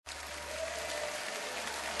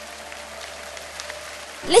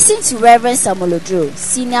Listen to Reverend Samuel Odro,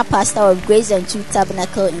 Senior Pastor of Grace and Truth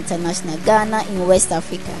Tabernacle International, Ghana in West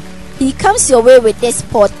Africa. He comes your way with this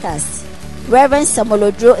podcast. Reverend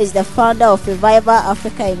Samuel Odro is the founder of Revival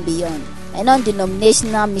Africa and Beyond, a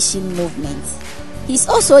non-denominational mission movement. He's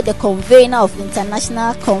also the convener of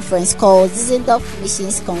international conference called Zizendorf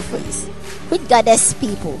Missions Conference, which gathers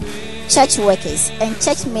people, church workers, and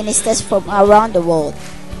church ministers from around the world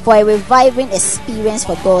for a reviving experience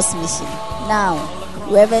for God's mission. Now,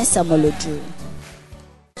 Reverend Samuel Odro.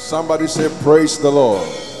 Somebody say, praise the Lord.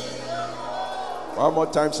 One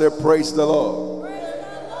more time, say, praise the Lord.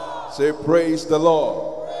 Say, praise the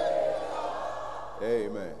Lord.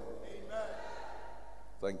 Amen.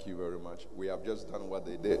 Thank you very much. We have just done what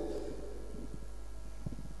they did.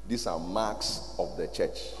 These are marks of the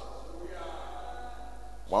church.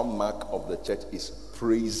 One mark of the church is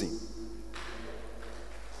praising.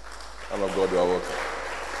 Hello, God, you are welcome.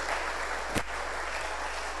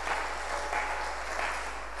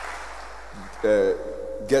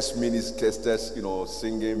 Guest ministers,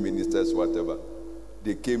 singing ministers, whatever,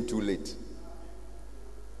 they came too late.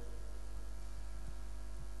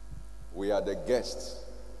 We are the guests,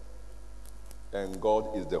 and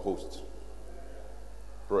God is the host.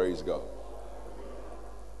 Praise God.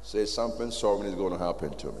 Say, something sovereign is going to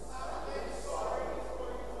happen to me.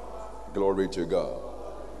 Glory to God.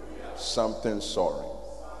 Something sovereign.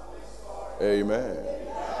 Amen.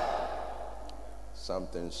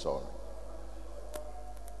 Something sovereign.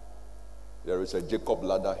 There is a Jacob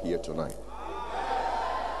ladder here tonight,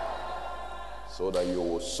 so that you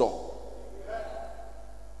will soar.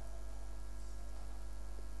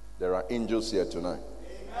 There are angels here tonight.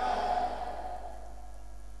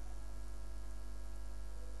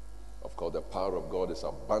 Of course, the power of God is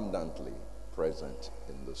abundantly present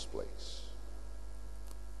in this place.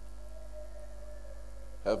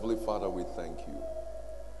 Heavenly Father, we thank you.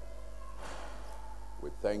 We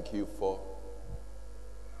thank you for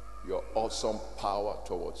your awesome power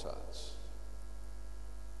towards us.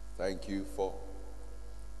 Thank you for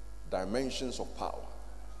dimensions of power.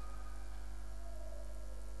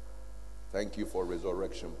 Thank you for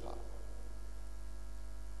resurrection power.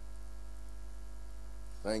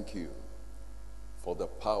 Thank you for the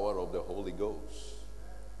power of the Holy Ghost.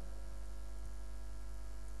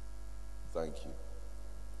 Thank you.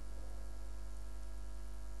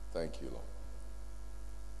 Thank you, Lord.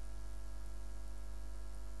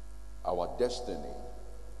 Our destiny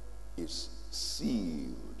is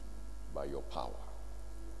sealed by your power.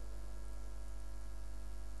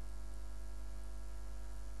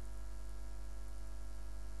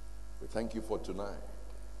 We thank you for tonight.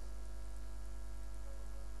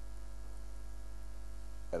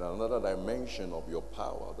 And another dimension of your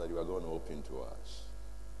power that you are going to open to us.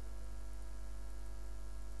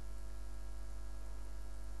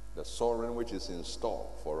 The sovereign which is in store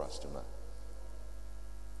for us tonight.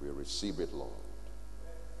 We receive it, Lord.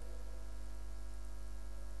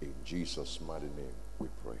 In Jesus' mighty name we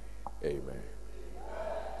pray. Amen. Amen.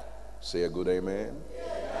 Say a good amen.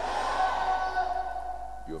 Amen.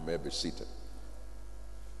 You may be seated.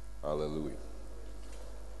 Hallelujah.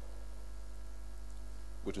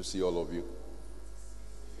 Good to see all of you.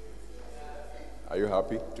 Are you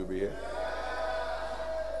happy to be here?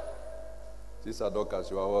 Sister Dorcas,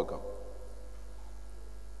 you are welcome.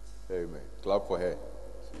 Amen. Clap for her.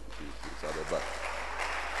 She's at the back.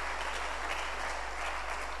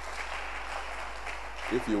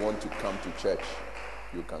 If you want to come to church,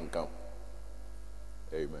 you can come.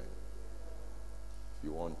 Amen. If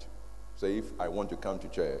you want to. Say, if I want to come to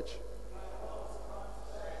church,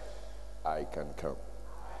 I can come.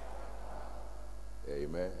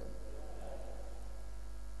 Amen.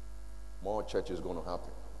 More church is going to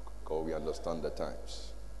happen because we understand the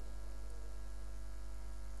times.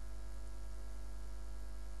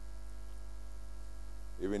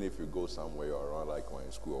 Even if you go somewhere you're around, like you're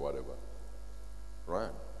in school or whatever,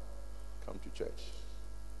 run. Come to church.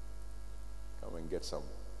 Come and get some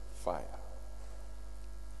fire.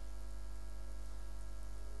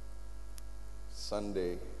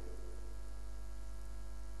 Sunday,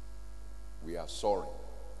 we are soaring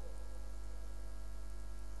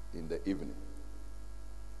in the evening.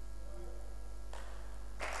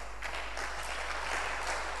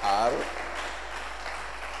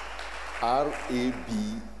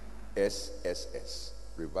 RABSSS,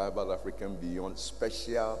 Revival African Beyond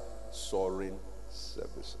Special Soaring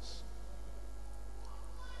Services.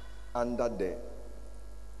 Under the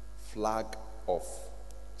flag of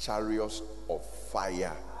Chariots of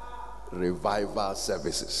Fire Revival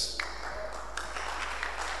Services.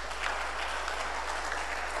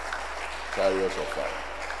 Chariots of Fire.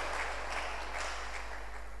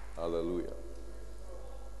 Hallelujah.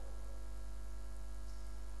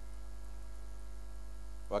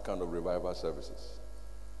 What kind of revival services?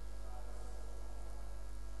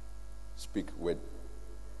 Speak with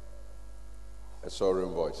a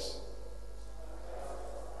soaring voice.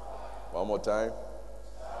 One more time.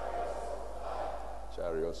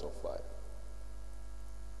 Chariots of fire.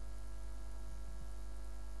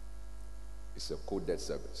 It's a coded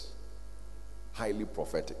service. Highly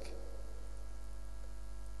prophetic.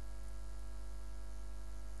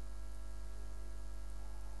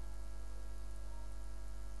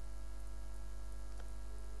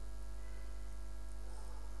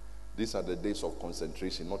 These are the days of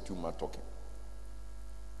concentration, not too much talking.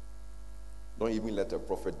 Don't even let a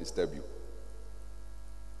prophet disturb you.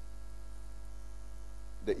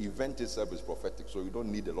 The event itself is prophetic, so you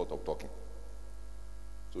don't need a lot of talking.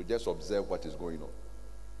 So just observe what is going on.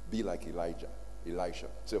 Be like Elisha.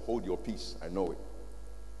 Say, hold your peace. I know it.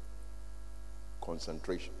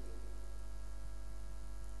 Concentration.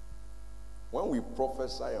 When we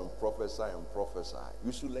prophesy and prophesy and prophesy,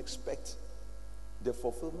 you should expect the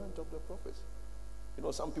fulfillment of the prophecy. You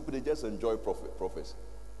know, some people, they just enjoy prophecy.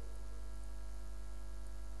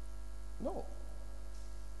 No.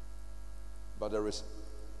 But there's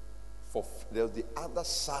the other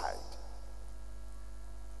side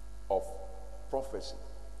of prophecy,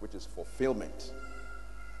 which is fulfillment.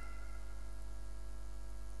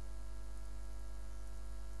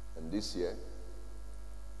 And this year,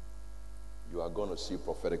 you are going to see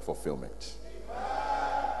prophetic fulfillment.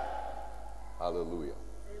 Hallelujah.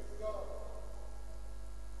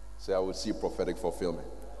 Say, I will see prophetic fulfillment.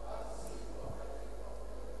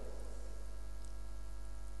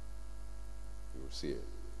 You will see it.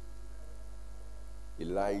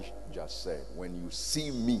 Elijah said, when you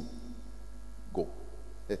see me, go.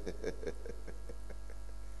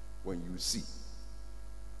 When you see.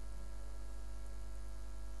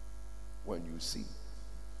 When you see.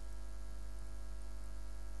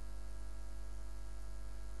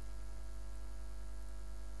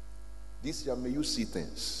 This year, may you see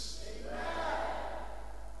things. Amen.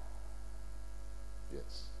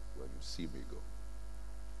 Yes, when you see me, go.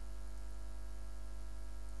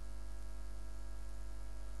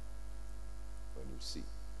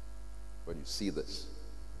 When you see this,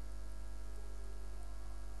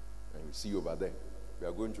 and you see over there, we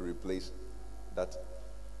are going to replace that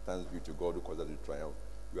thanks be to God who caused us to triumph.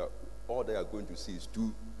 All they are going to see is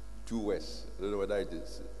two words. I don't know whether it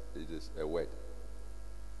is a word.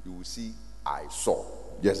 You will see, I saw,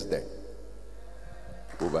 just there,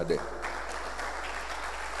 over there.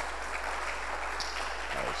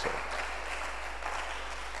 I saw.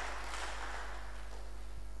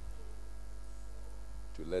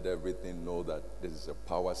 To let everything know that this is a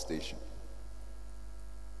power station.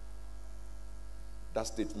 That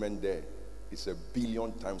statement there is 1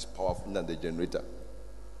 billion times powerful than the generator.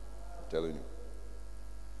 I'm telling you.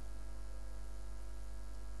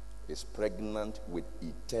 Is pregnant with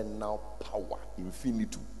eternal power,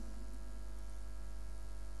 infinity.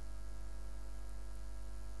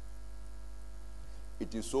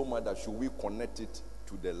 It is so much that should we connect it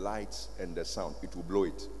to the lights and the sound, it will blow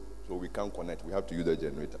it. So we can't connect. We have to use the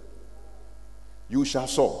generator. You shall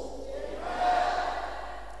sow.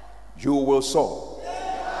 You will sow.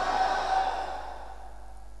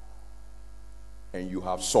 And you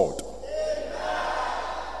have sowed.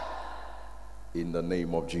 In the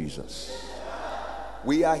name of Jesus.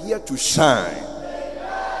 We are here to shine.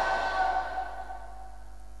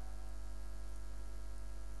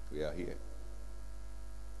 We are here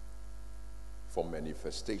for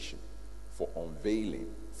manifestation, for unveiling,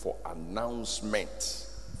 for announcement,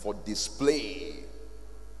 for display.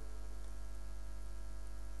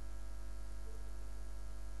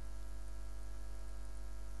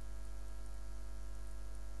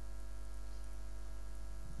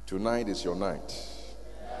 Tonight is your night.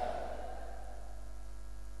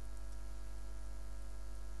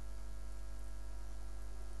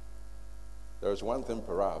 There is one thing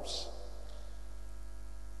perhaps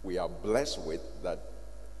we are blessed with that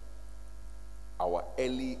our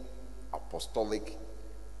early apostolic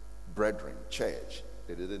brethren, church,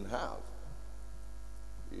 they didn't have.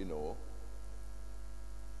 You know,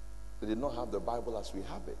 they did not have the Bible as we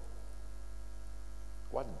have it.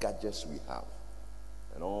 What gadgets we have.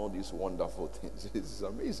 And all these wonderful things. It's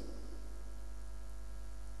amazing.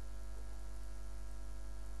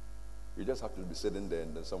 You just have to be sitting there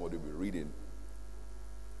and then somebody will be reading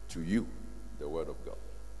to you the Word of God.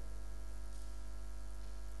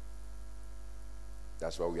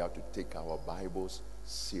 That's why we have to take our Bibles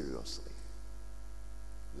seriously.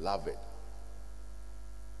 Love it.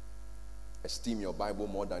 esteem your Bible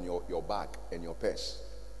more than your bag and your purse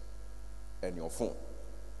and your phone.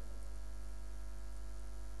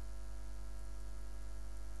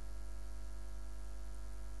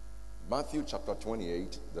 Matthew chapter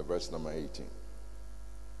 28, the verse number 18.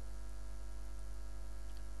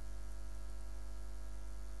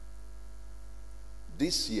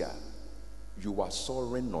 This year, you are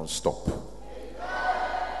soaring non-stop.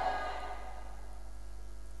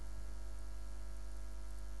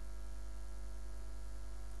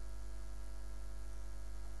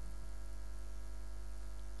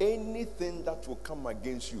 Anything that will come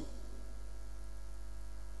against you,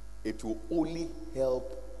 it will only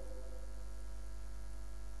help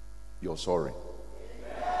your soaring.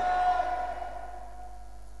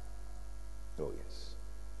 Oh, yes.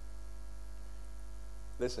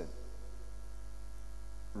 Listen.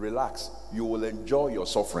 Relax. You will enjoy your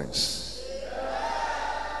sufferings.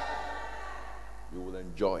 You will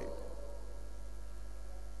enjoy it.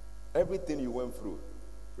 Everything you went through,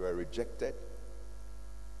 you were rejected,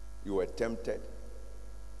 you were tempted,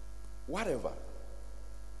 whatever,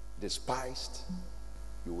 despised,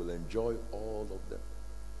 you will enjoy all of them.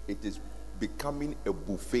 It is becoming a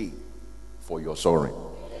buffet for your soaring.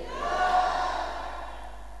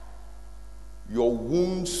 Your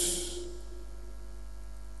wounds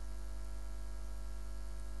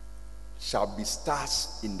shall be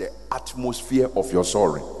stars in the atmosphere of your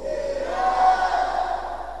soaring. Yeah.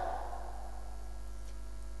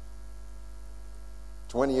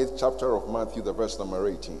 28th chapter of Matthew, the verse number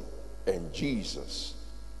 18. And Jesus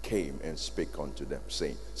came and spake unto them,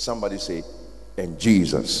 saying, somebody say, and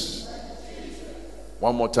Jesus.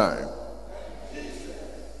 One more time.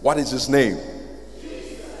 What is his name?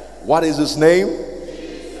 What is his name?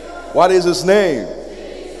 What is his name?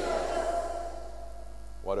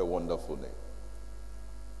 What a wonderful name.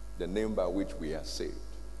 The name by which we are saved.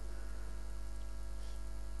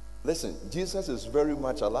 Listen, Jesus is very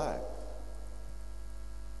much alive.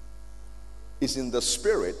 It's in the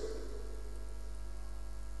spirit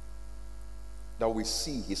that we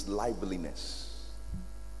see his liveliness.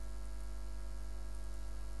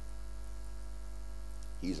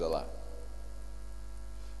 He's alive.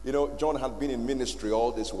 You know, John had been in ministry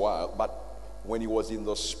all this while, but when he was in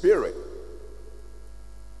the spirit,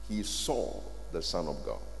 he saw the Son of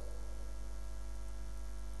God.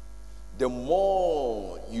 The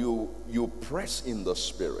more you press in the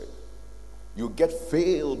spirit, you get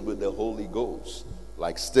filled with the Holy Ghost,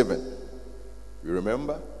 like Stephen. You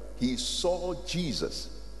remember? He saw Jesus.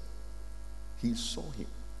 He saw him.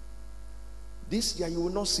 This year you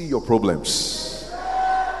will not see your problems.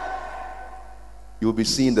 You will be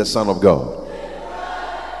seeing the Son of God.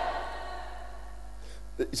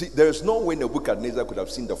 You see, there is no way Nebuchadnezzar could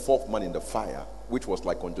have seen the fourth man in the fire, which was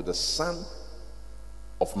like unto the Son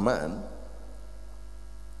of Man,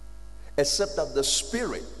 except that the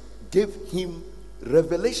Spirit gave him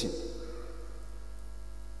revelation.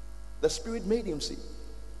 The Spirit made him see.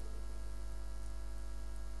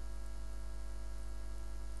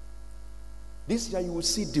 This year you will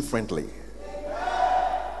see differently.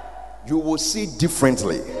 You will see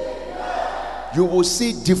differently. You will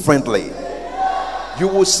see differently. You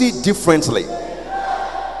will see differently.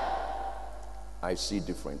 I see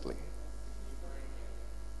differently.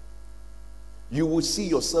 You will see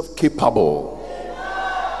yourself capable.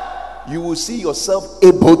 You will see yourself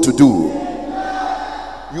able to do.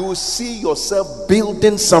 You will see yourself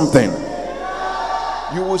building something.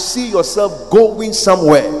 You will see yourself going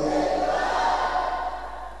somewhere.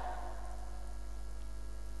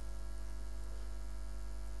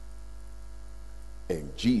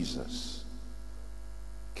 And Jesus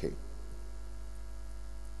came.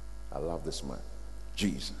 I love this man.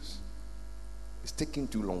 Jesus. It's taking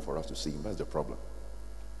too long for us to see him. That's the problem.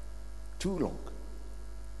 Too long.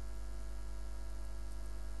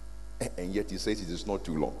 And yet he says it is not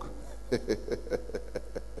too long.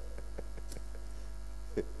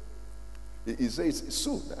 He says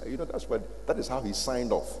soon. You know, that is how he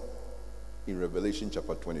signed off in Revelation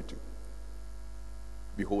chapter 22.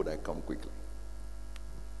 Behold, I come quickly.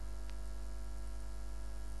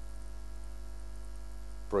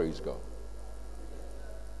 Praise God.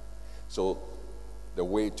 So the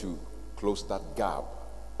way to close that gap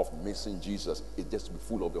of missing Jesus is just to be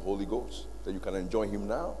full of the Holy Ghost, so you can enjoy him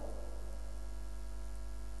now.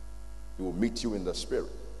 He will meet you in the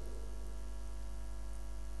spirit.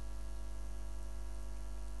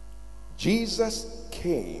 Jesus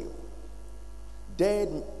came.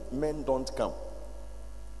 Dead men don't come.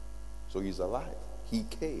 So he's alive. He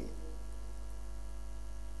came.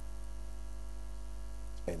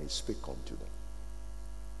 And he spake unto them.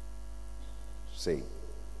 Say,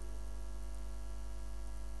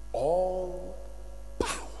 All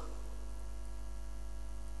power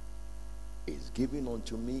is given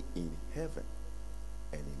unto me in heaven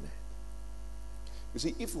and in earth. You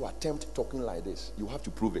see, if you attempt talking like this, you have to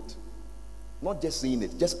prove it. Not just saying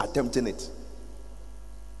it, just attempting it.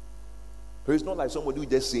 So it's not like somebody who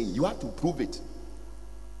just saying, you have to prove it.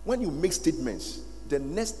 When you make statements, the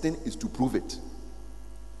next thing is to prove it.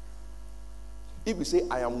 If you say,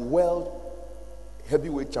 I am world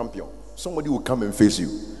heavyweight champion, somebody will come and face you.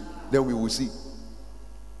 Then we will see.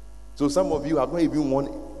 So some of you have not even won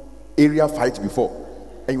area fight before,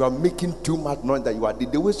 and you are making too much noise that you are.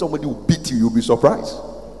 The way somebody will beat you, you'll be surprised.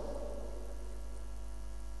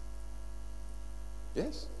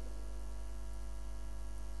 Yes.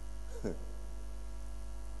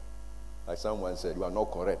 Like someone said, you are not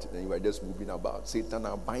correct. Then you are just moving about. Satan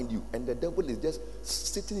will bind you. And the devil is just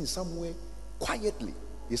sitting in somewhere quietly.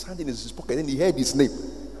 His hand in his pocket. And he heard his name.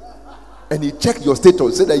 And he checked your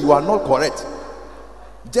status. Said that you are not correct.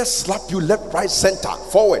 Just slap you left, right, center,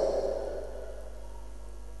 forward.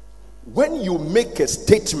 When you make a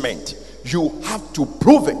statement, you have to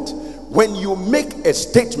prove it. When you make a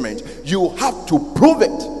statement, you have to prove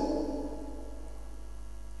it.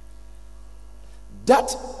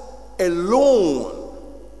 That alone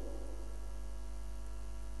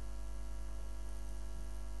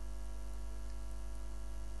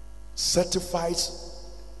certifies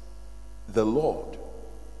the Lord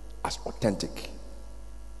as authentic.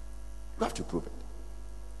 You have to prove it.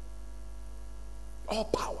 All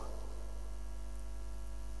power.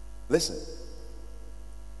 Listen,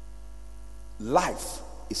 life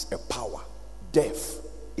is a power, death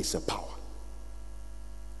is a power.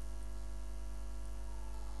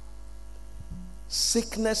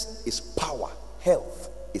 Sickness is power, health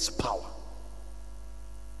is power.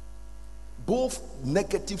 Both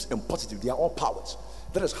negatives and positives, they are all powers.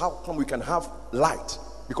 That is how come we can have light,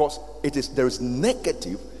 because there is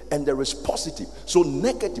negative and there is positive. So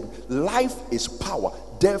negative, life is power,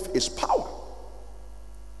 death is power.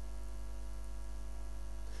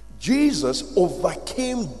 Jesus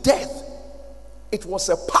overcame death. It was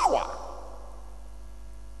a power.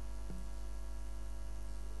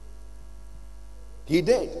 He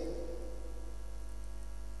did.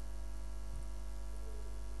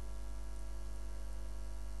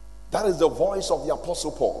 That is the voice of the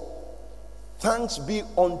Apostle Paul. Thanks be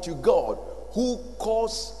unto God who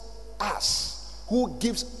calls us, who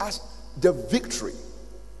gives us the victory.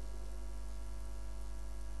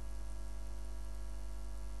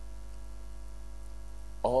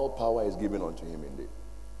 All power is given unto him indeed.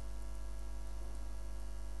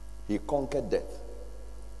 He conquered death.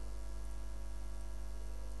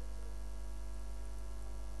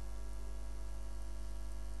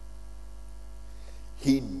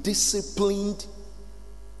 He disciplined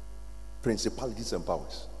principalities and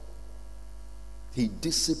powers. He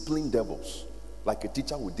disciplined devils like a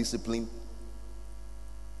teacher would discipline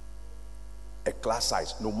a class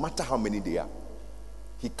size. No matter how many they are,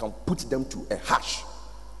 he can put them to a hush.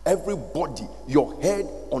 Everybody, your head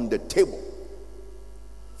on the table.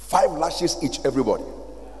 5 lashes each, everybody.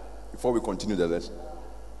 Before we continue the lesson.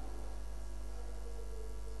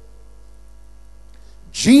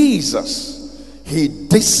 Jesus, he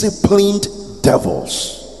disciplined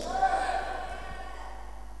devils.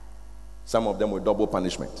 Some of them with double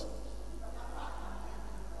punishment,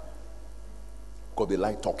 because they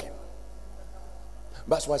like talking.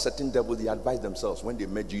 That's why certain devils, they advise themselves when they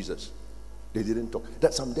met Jesus. They didn't talk.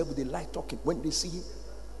 That some devil, they like talking when they see him.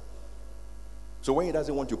 So when he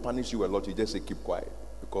doesn't want to punish you a lot, you just say keep quiet,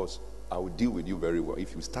 because I will deal with you very well.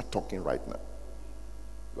 If you start talking right now,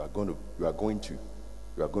 you are going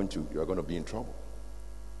to be in trouble.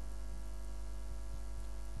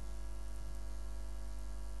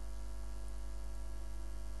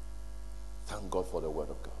 Thank God for the word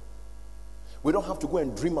of God. We don't have to go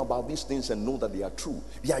and dream about these things and know that they are true.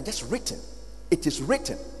 They are just written. It is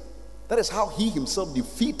written. That is how he himself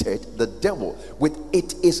defeated the devil with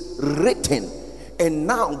 "it is written." And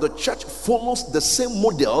now the church follows the same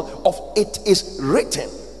model of "it is written."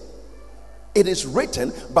 It is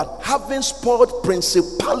written, but having spoiled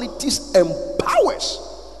principalities and powers.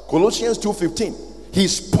 Colossians 2:15. He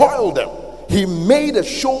spoiled them. He made a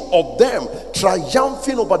show of them,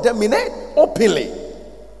 triumphing over them in it openly.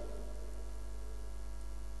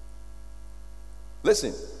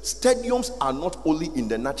 Listen, stadiums are not only in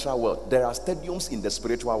the natural world, there are stadiums in the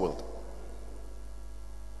spiritual world.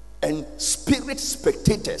 And spirit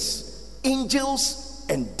spectators, angels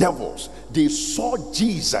and devils, they saw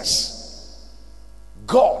Jesus,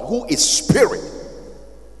 God who is spirit,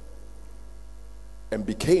 and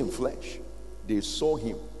became flesh. They saw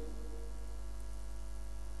him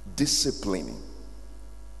disciplining.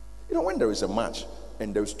 You know, when there is a match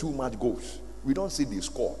and there's too much goals, we don't say they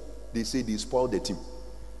score. They say they spoil the team.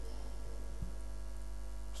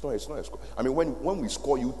 It's not a score. I mean, when we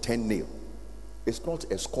score you 10-0, it's not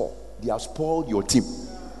a score. They have spoiled your team.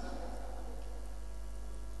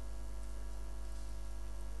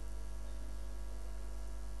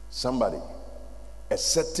 Somebody, a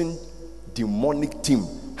certain demonic team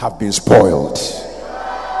have been spoiled.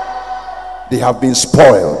 They have been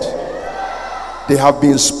spoiled. They have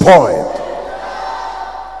been spoiled.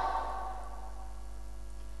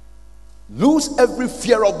 Lose every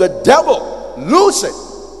fear of the devil. Lose it.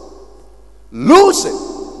 Lose it.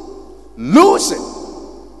 Lose it.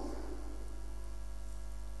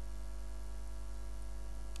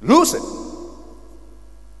 Lose it.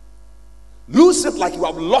 Lose it like you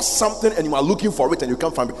have lost something and you are looking for it and you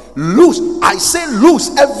can't find it. Lose. I say lose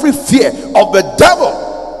every fear of the devil.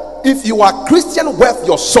 If you are Christian, worth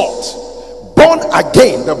your salt, born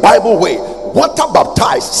again the Bible way, water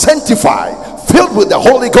baptized, sanctified, filled with the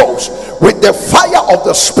Holy Ghost, with the fire of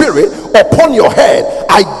the Spirit upon your head,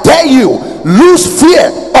 I dare you, lose fear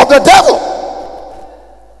of the devil.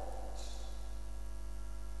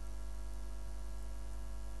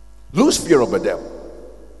 Lose fear of the devil.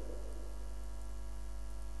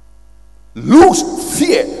 Lose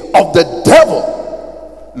fear of the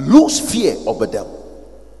devil. Lose fear of the devil.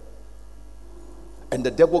 And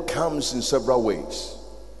the devil comes in several ways.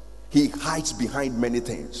 He hides behind many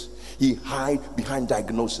things. He hides behind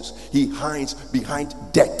diagnosis. He hides behind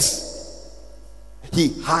debt.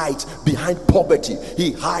 He hides behind poverty.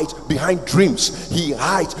 He hides behind dreams. He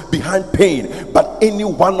hides behind pain. But any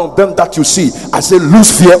one of them that you see, I say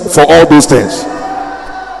lose fear for all those things.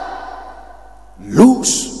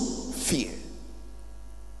 Lose fear.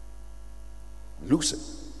 Lose it.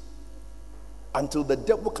 Until the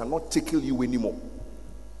devil cannot tickle you anymore.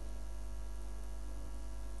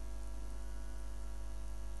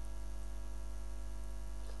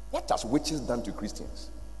 What has witches done to Christians?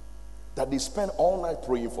 That they spend all night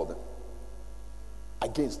praying for them,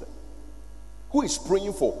 against them. Who is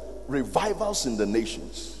praying for revivals in the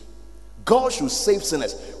nations? God should save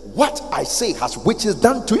sinners. What I say has witches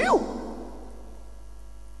done to you?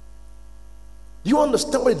 You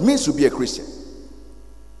understand what it means to be a Christian?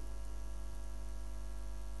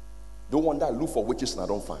 Don't wonder I look for witches and I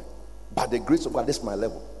don't find. By the grace of God, this is my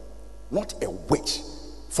level. Not a witch.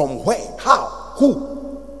 From where? How? Who?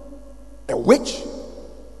 A witch?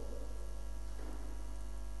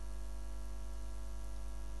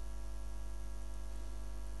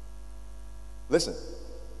 Listen,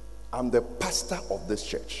 I'm the pastor of this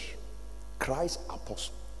church, Christ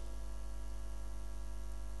Apostle.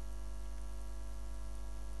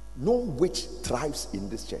 No witch thrives in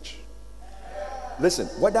this church. Listen,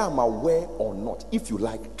 whether I'm aware or not, if you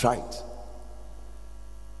like, try it.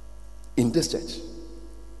 In this church.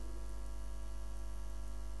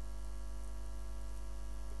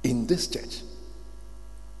 In this church.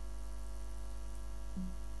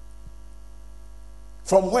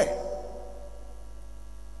 From where?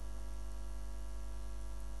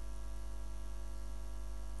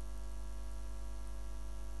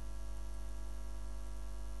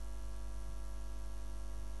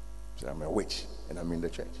 So I'm a witch and I'm in the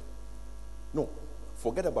church. No,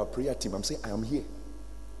 forget about prayer team. I'm saying I am here.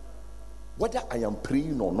 Whether I am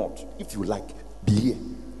praying or not, if you like, be here.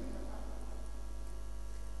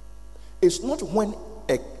 It's not when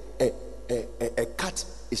a cat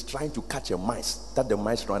is trying to catch a mice that the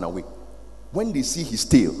mice run away. When they see his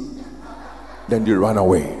tail, then they run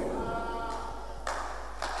away.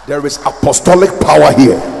 There is apostolic power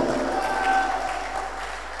here.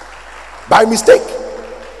 By mistake,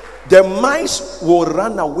 the mice will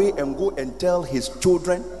run away and go and tell his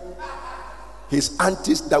children, his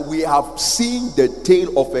aunties, that we have seen the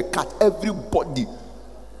tail of a cat. Everybody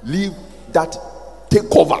leave that,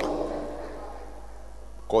 take over.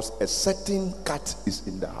 Because a certain cat is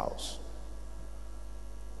in the house.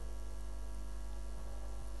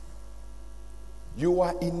 You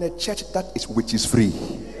are in a church which is free.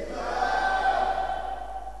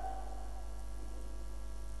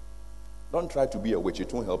 Don't try to be a witch,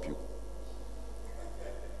 it won't help you.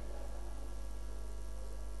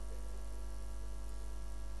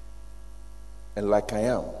 And like I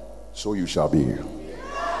am, so you shall be.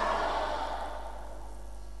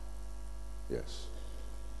 Yes.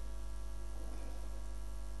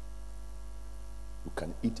 You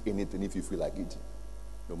can eat anything if you feel like eating,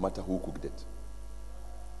 no matter who cooked it.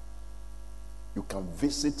 You can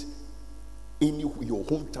visit your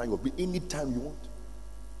hometown, anytime you want.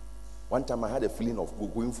 One time I had a feeling of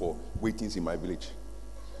going for waitings in my village.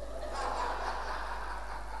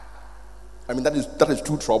 I mean, that is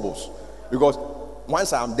two troubles. Because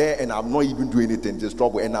once I'm there and I'm not even doing anything, there's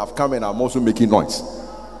trouble. And I've come and I'm also making noise.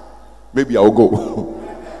 Maybe I'll go.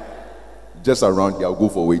 Just around here, I'll go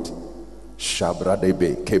for wait.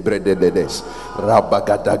 Shabradebe, kebrededes,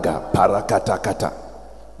 rabagadaga, parakatakata.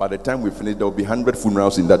 By the time we finish, there will be 100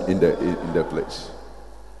 funerals in the place.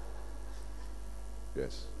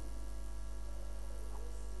 Yes.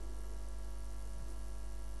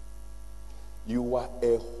 You are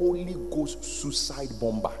a Holy Ghost suicide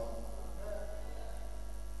bomber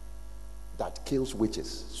that kills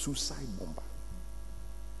witches. Suicide bomber.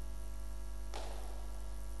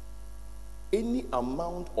 Any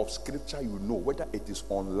amount of scripture you know, whether it is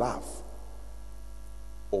on love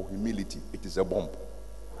or humility, it is a bomb.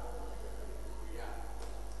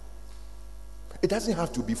 It doesn't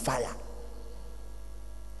have to be fire.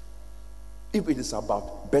 If it is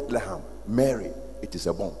about Bethlehem, Mary, it is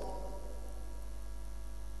a bomb.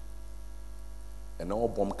 And all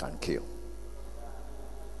bomb can kill.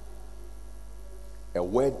 A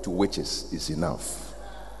word to witches is enough.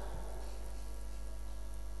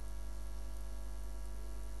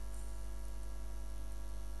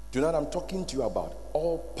 Tonight I'm talking to you about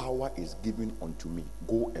all power is given unto me.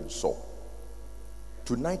 Go and sow.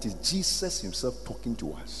 Tonight is Jesus himself talking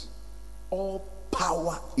to us. All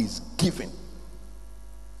power is given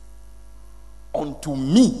unto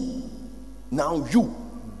me. Now you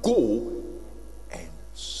go and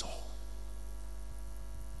sow.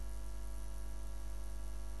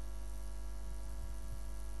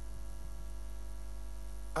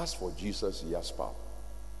 As for Jesus, he has power.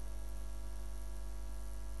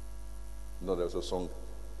 No, there was a song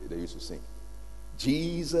they used to sing.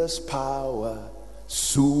 Jesus power,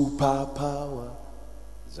 superpower.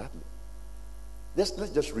 Exactly. Let's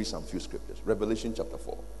just read some few scriptures. Revelation chapter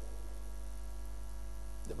 4.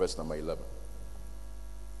 The verse number 11.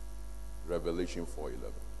 Revelation 4:11.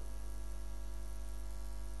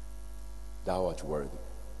 Thou art worthy.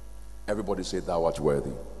 Everybody say, thou art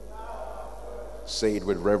worthy. Say it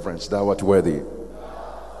with reverence. Thou art worthy.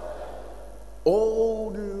 Oh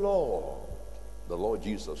Lord, the Lord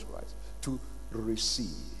Jesus Christ, to receive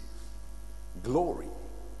glory,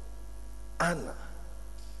 honor,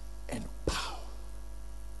 and power.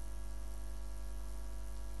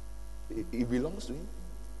 It belongs to him.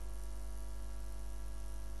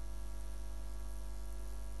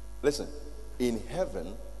 Listen, in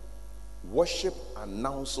heaven, worship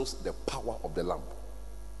announces the power of the Lamb.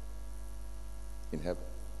 In heaven,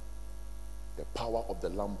 the power of the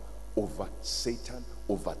Lamb over Satan,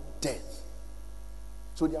 over death.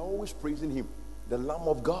 So they are always praising him, the Lamb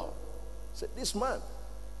of God. Said, this man,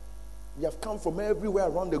 we have come from everywhere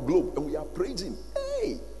around the globe and we are praising.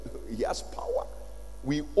 Hey, he has power.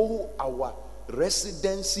 We owe our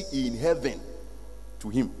residency in heaven to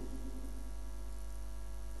him.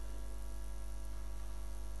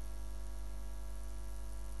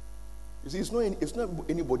 You see, it's not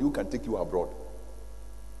anybody who can take you abroad.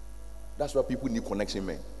 That's why people need connection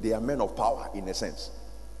men. They are men of power in a sense.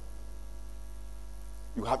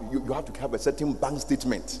 You have to have a certain bank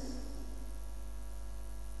statement.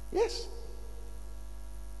 Yes.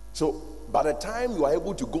 So by the time you are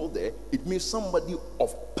able to go there, it means somebody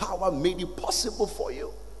of power made it possible for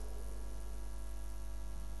you.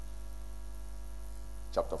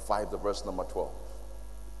 Chapter 5, the verse number 12.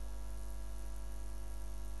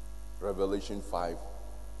 Revelation 5,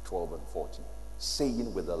 12 and 14.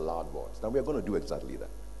 Saying with a loud voice. Now we are going to do exactly that.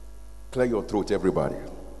 Clear your throat, everybody.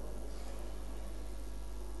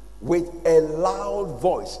 With a loud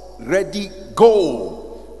voice. Ready,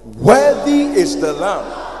 go. Worthy is the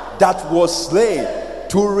Lamb that was slain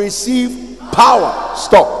to receive power.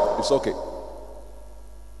 Stop. It's okay.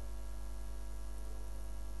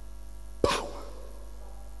 Power.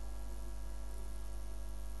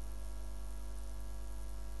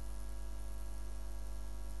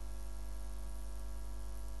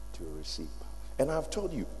 To receive power. And I've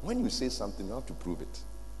told you, when you say something, you have to prove it.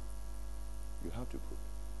 You have to prove it.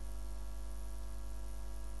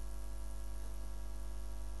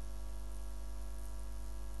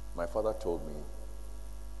 My father told me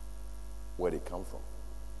where they come from.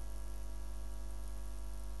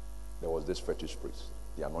 There was this fetish priest.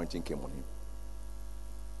 The anointing came on him.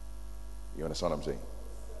 You understand what I'm saying?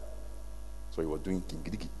 So he was doing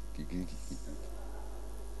kingidiki,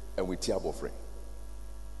 and with tear offering.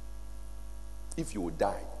 If you would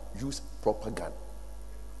die, use proper gun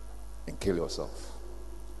and kill yourself.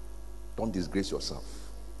 Don't disgrace yourself.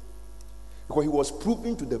 Because he was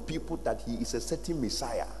proving to the people that he is a certain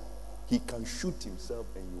Messiah. He can shoot himself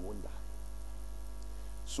and you won't die.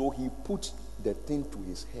 So he put the thing to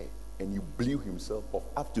his head and he blew himself off.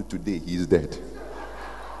 Up to today, he is dead.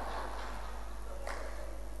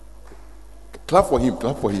 Clap for him,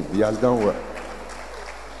 clap for him. He has done well.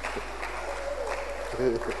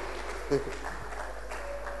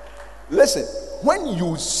 Listen, when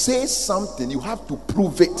you say something, you have to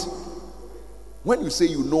prove it. When you say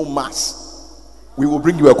you know mass, we will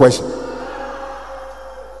bring you a question.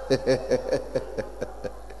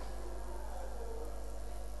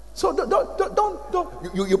 So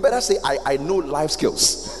don't you better say I know life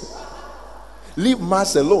skills. Leave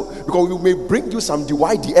mass alone, because we may bring you some dy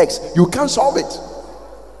dx. You can't solve it.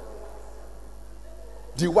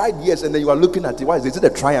 Dy dx, and then you are looking at it. Why is it a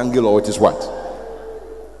triangle or it is what?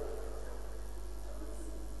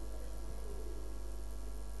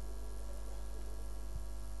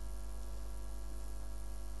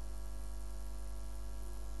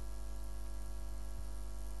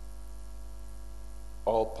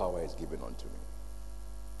 All power is given unto me.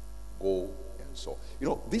 Go and sow. You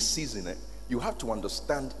know, this season, you have to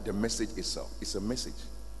understand the message itself. It's a message.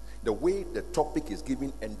 The way the topic is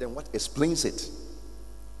given and then what explains it.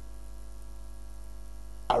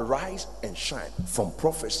 Arise and shine from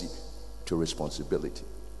prophecy to responsibility.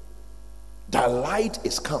 The light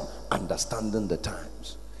is come, understanding the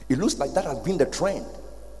times. It looks like that has been the trend.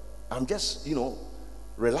 I'm just,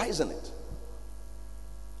 realizing it.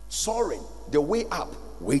 Soaring the way up,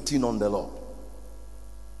 waiting on the Lord.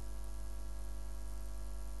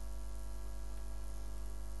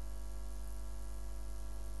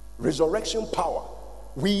 Resurrection power.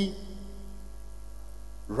 We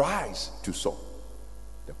rise to soar.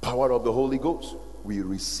 The power of the Holy Ghost we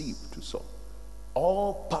receive to soar.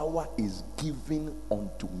 All power is given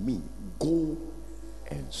unto me. Go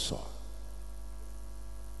and soar.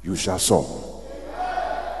 You shall soar.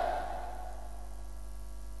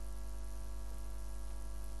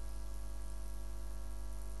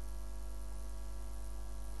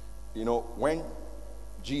 When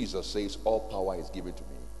Jesus says all power is given to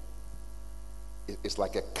me, it's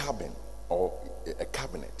like a cabin or a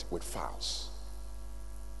cabinet with files.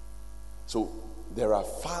 So there are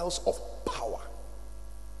files of power.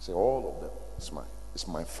 Say all of them. It's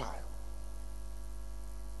my file.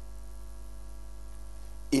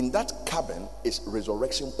 In that cabin is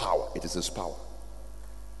resurrection power. It is his power.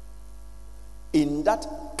 In that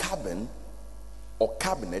cabin or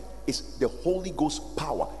cabinet is the Holy Ghost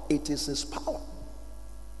power. It is his power,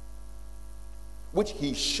 which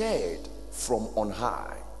he shared from on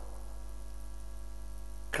high.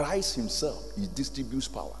 Christ himself, he distributes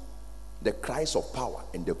power. The Christ of power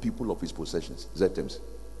and the people of his possessions. Zetems.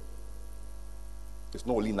 It's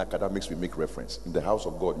not only in academics we make reference. In the house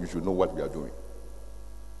of God, you should know what we are doing.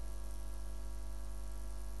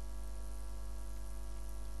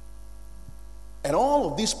 And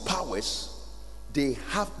all of these powers, they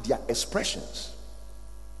have their expressions.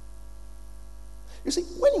 You see,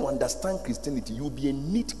 when you understand Christianity, you'll be a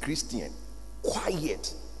neat Christian,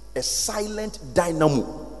 quiet, a silent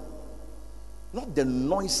dynamo, not the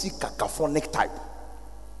noisy, cacophonic type,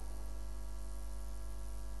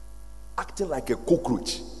 acting like a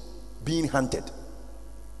cockroach being hunted.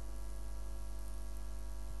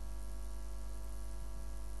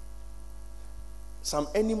 Some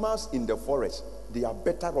animals in the forest, they are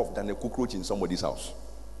better off than a cockroach in somebody's house.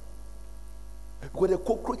 Because a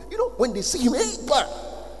cockroach, when they see him, hey, bah!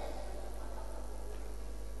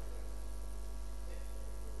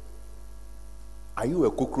 Are you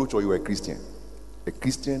a cockroach or you are a Christian? A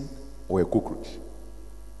Christian or a cockroach?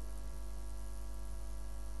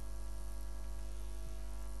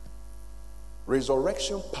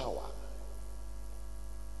 Resurrection power.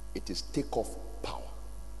 It is takeoff power.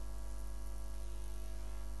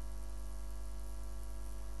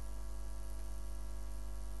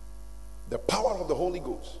 The power of the Holy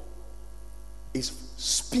Ghost is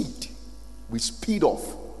speed. We speed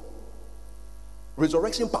off.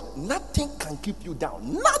 Resurrection power. Nothing can keep you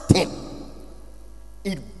down. Nothing.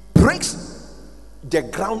 It breaks the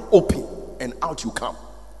ground open and out you come.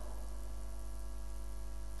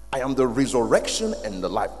 I am the resurrection and the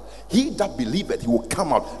life. He that believeth, he will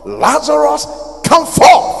come out. Lazarus, come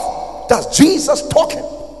forth. That's Jesus talking.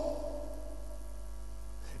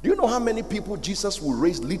 Do you know how many people Jesus will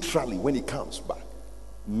raise literally when he comes back?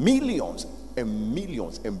 Millions and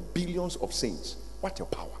millions and billions of saints. What a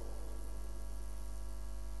power.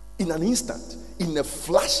 In an instant, in a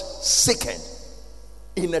flash second,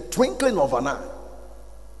 in a twinkling of an eye,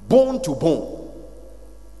 bone to bone.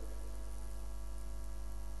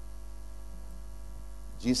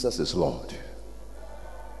 Jesus is Lord.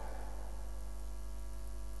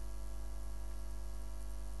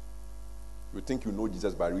 We You think you know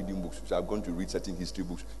Jesus by reading books. So I'm going to read certain history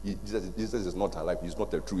books. Jesus is not alive. He's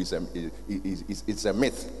not a true. It's a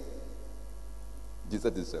myth.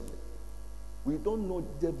 Jesus is a myth. We don't know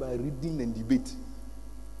Jesus by reading and debate.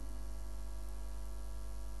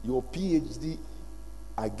 Your PhD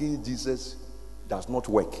against Jesus does not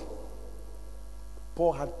work.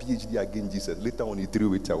 Paul had PhD against Jesus. Later on, he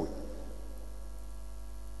threw it away.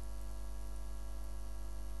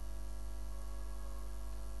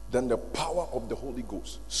 Then the power of the Holy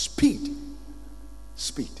Ghost. Speed.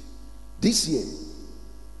 This year,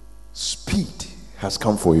 speed has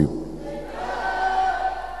come for you.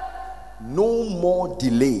 No more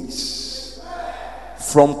delays.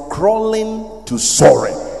 From crawling to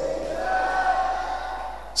soaring.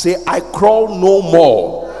 Say, I crawl no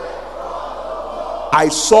more. I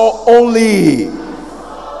soar only.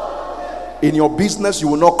 In your business, you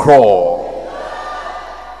will not crawl.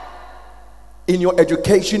 In your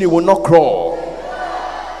education, you will not crawl.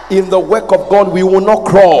 In the work of God, we will not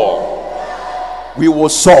crawl. We will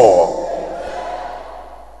soar.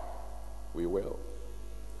 We will.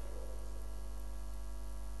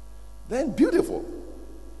 Then beautiful.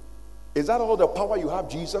 Is that all the power you have,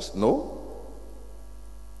 Jesus? No.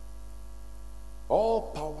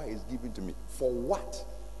 All power is given to me. For what?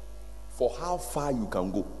 For how far you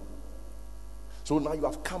can go. So now you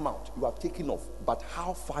have come out, you have taken off, but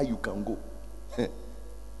how far you can go?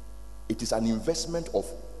 It is an investment of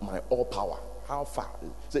my all power. How far?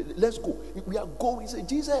 So let's go. We are going. Say,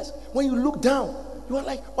 Jesus, when you look down, you are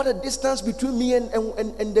like, what a distance between me and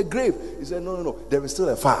the grave. He said, no. There is still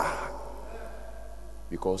a far.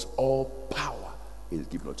 Because all power is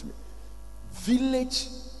given unto me. Village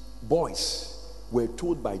boys were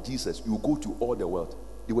told by Jesus, you go to all the world.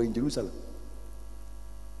 They were in Jerusalem.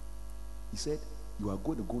 He said, you are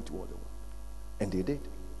going to go to all the world. And they did.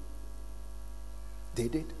 They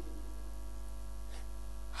did.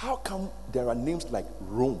 How come there are names like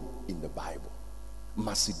Rome in the Bible,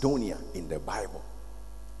 Macedonia in the Bible,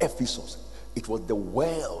 Ephesus? It was the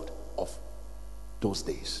world of those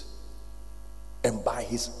days. And by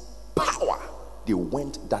his power, they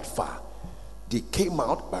went that far. They came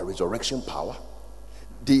out by resurrection power.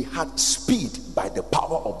 They had speed by the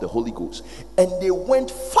power of the Holy Ghost. And they went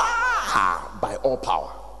far by all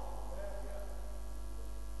power.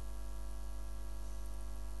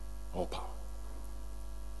 All power.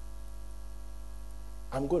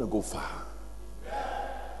 I'm going to go far.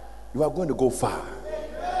 You are going to go far.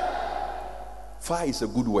 Far is a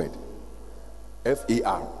good word.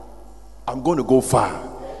 F-A-R. I'm going to go far.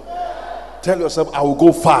 Tell yourself, I will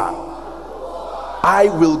go far. I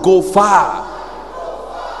will go far.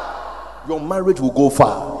 Your marriage will go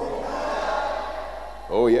far.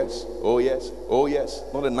 Oh yes, oh yes, oh yes.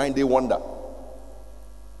 Not a 9-day wonder.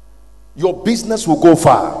 Your business will go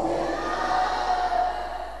far.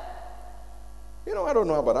 You know, I don't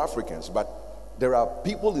know about Africans, but there are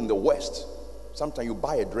people in the West. Sometimes you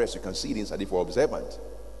buy a dress, you can see it inside if you're observant.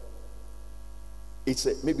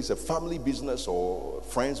 Maybe it's a family business or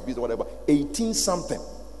friend's business, whatever. 18 something,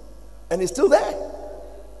 and it's still there.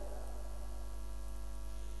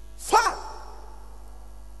 Far.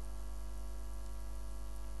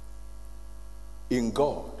 In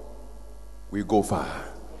God, we go far.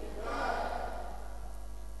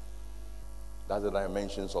 That's the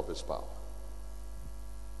dimensions of his power.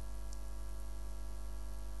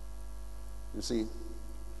 You see,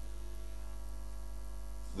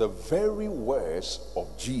 the very words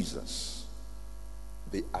of Jesus,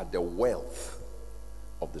 they are the wealth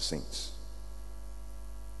of the saints.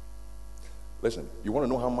 Listen, you want to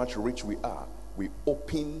know how much rich we are? We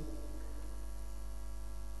open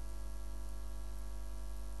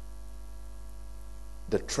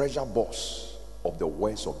the treasure box of the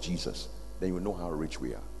words of Jesus, then you know how rich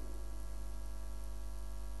we are.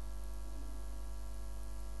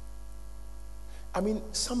 I mean,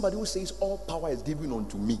 somebody who says all power is given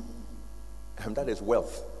unto me, and that is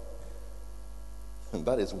wealth. And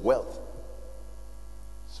that is wealth.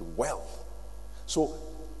 It's wealth. So,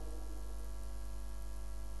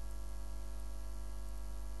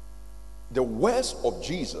 the words of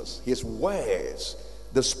Jesus, his words,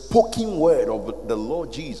 the spoken word of the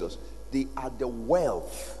Lord Jesus, they are the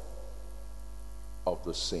wealth of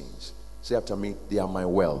the saints. Say after me, they are my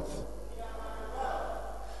wealth.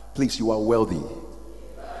 Please, you are wealthy.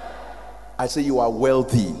 I say you are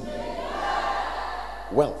wealthy.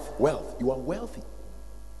 Wealth, wealth. You are wealthy.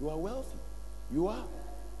 You are wealthy. You are.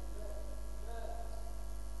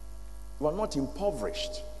 You are not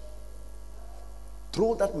impoverished.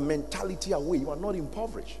 Throw that mentality away. You are not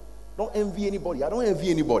impoverished. Don't envy anybody. I don't envy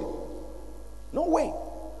anybody. No way.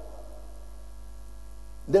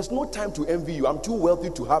 There's no time to envy you. I'm too wealthy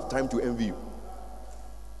to have time to envy you.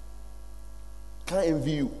 Can't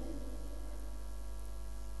envy you.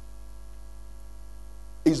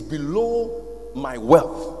 It's below my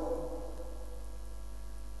wealth.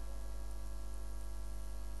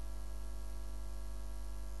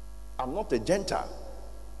 I'm not a Gentile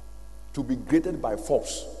to be graded by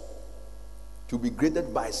force, to be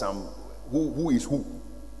graded by some who is who.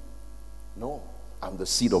 No, I'm the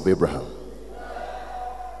seed of Abraham.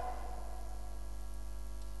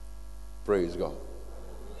 Praise God.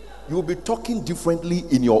 You'll be talking differently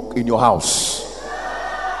in your house.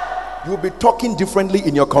 You'll be talking differently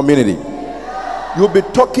in your community. You'll be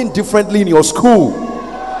talking differently in your school.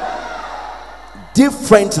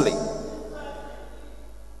 Differently.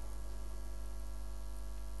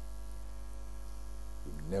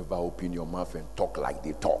 You never open your mouth and talk like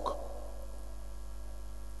they talk.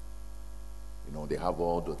 You know, they have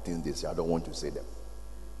all the things they say. I don't want to say them.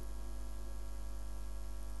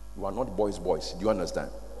 You are not boys. Do you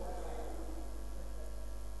understand?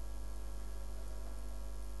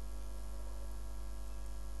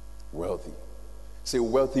 Wealthy. Say,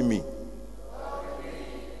 wealthy me. Wealthy me.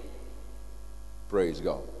 Praise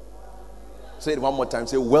God. Say it one more time.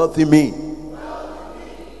 Say, wealthy me. Wealthy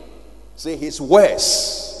me. Say, his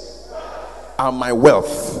words are my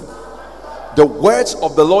wealth. The words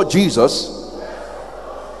of the Lord Jesus,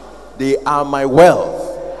 they are my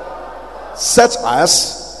wealth. Such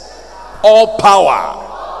as all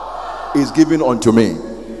power is given unto me.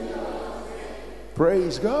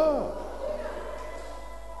 Praise God.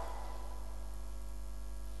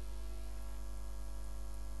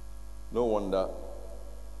 No wonder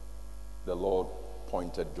the Lord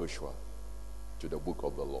pointed Joshua to the book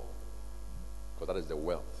of the law, because that is the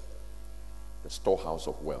wealth, the storehouse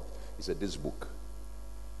of wealth. He said, this book,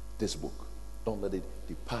 don't let it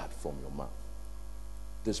depart from your mouth.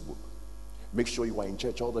 This book. Make sure you are in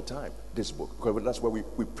church all the time. This book, because that's where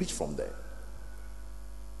we preach from there.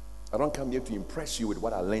 I don't come here to impress you with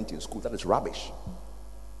what I learned in school. That is rubbish.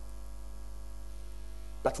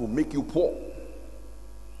 That will make you poor.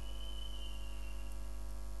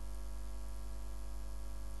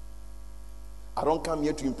 I don't come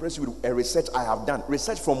here to impress you with a research I have done.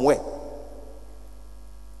 Research from where?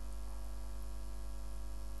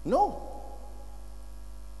 No.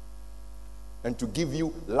 And to give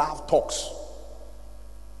you laugh talks.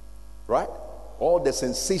 Right? All the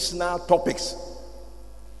sensational topics.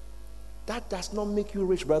 That does not make you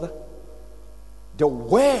rich, brother. The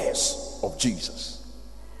words of Jesus.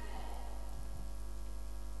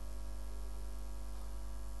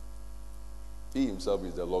 He himself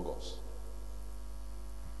is the Logos.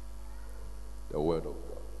 The word of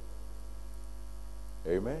God.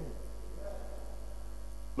 Amen.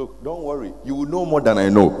 Look, don't worry. You will know more than I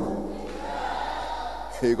know.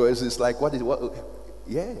 Because it's like, what?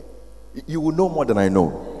 Yeah. You will know more than I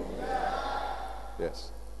know.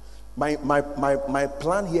 Yes. My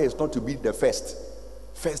plan here is not to be the first.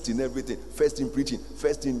 First in everything. First in preaching.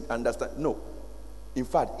 First in understand. No. In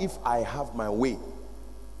fact, if I have my way,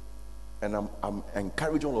 and I'm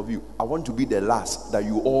encouraging all of you, I want to be the last, that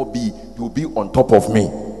you'll be on top of me.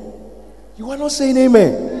 You are not saying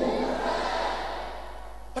amen.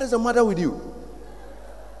 What is the matter with you?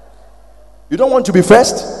 You don't want to be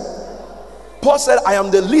first? Paul said, I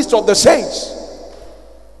am the least of the saints.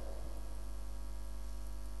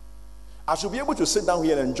 I should be able to sit down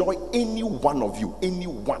here and enjoy any one of you.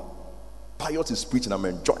 Anyone. Pius is preaching, I'm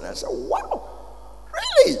enjoying. I said, wow,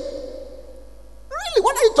 really? Really?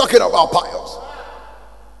 What are you talking about, Pius?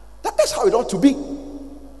 That's how it ought to be.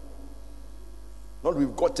 Not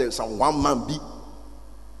we've got some one man be.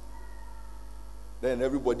 Then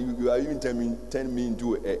everybody, you are even turning me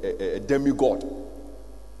into a demigod.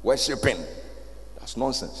 Worshipping. That's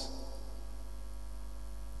nonsense.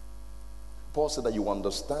 Paul said that you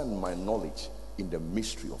understand my knowledge in the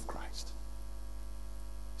mystery of Christ.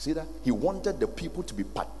 See that? He wanted the people to be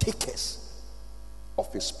partakers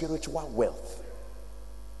of his spiritual wealth.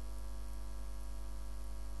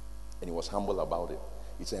 And he was humble about it.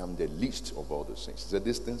 He said, I'm the least of all the saints. He said,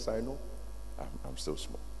 these things I know, I'm still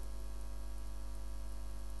small.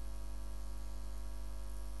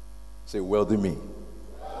 Say, wealthy me.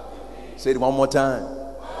 Wealthy me. Say it one more time.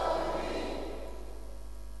 Wealthy me.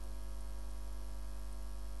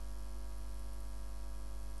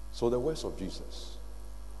 So the words of Jesus.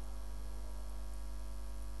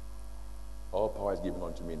 All power is given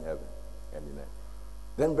unto me in heaven and in earth.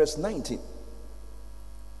 Then verse 19.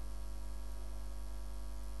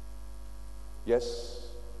 Yes.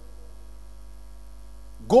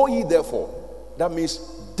 Go ye therefore. That means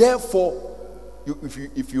therefore,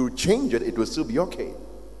 if you change it, it will still be okay.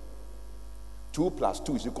 2 plus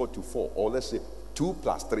 2 is equal to 4. Or let's say 2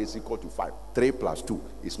 plus 3 is equal to 5. 3 plus 2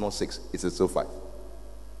 is not 6. It's still 5.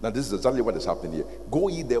 Now this is exactly what is happening here. Go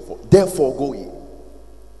ye therefore. Therefore go ye.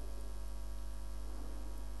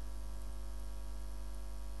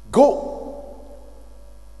 Go.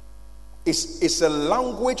 It's a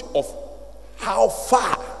language of how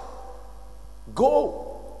far. Go.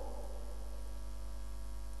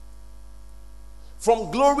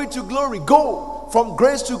 From glory to glory, go. From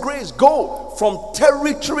grace to grace, go. From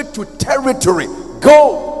territory to territory,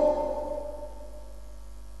 go.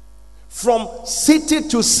 From city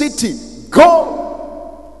to city,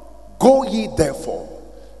 go. Go ye therefore.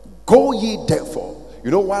 Go ye therefore.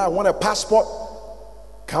 You know why I want a passport?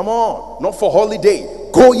 Come on, not for holiday.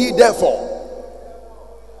 Go ye therefore.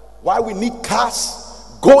 Why we need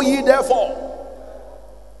cars? Go ye therefore.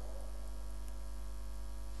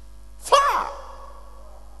 Far.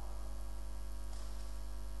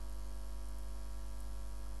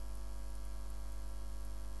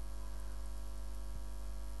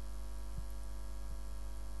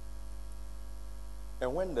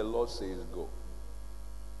 And when the Lord says go,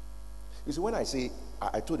 you see, when I say,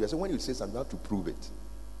 I told you, I said, when you say something, you have to prove it.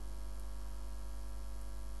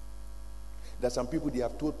 There's some people, they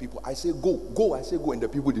have told people, I say go, go, I say go, and the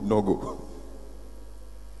people did not go.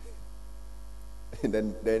 And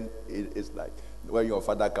then it's like, when your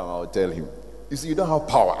father comes, I'll tell him. You see, you don't have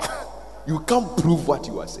power. You can't prove what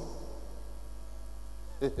you are saying.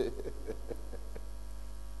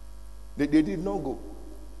 They did not go.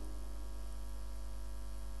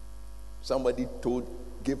 Somebody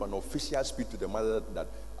gave an official speech to the mother that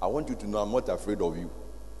I want you to know I'm not afraid of you.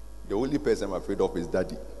 The only person I'm afraid of is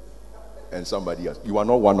daddy and somebody else. You are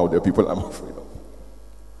not one of the people I'm afraid of.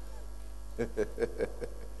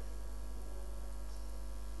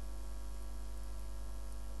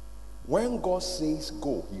 When God says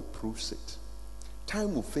go, he proves it.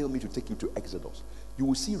 Time will fail me to take you to Exodus. You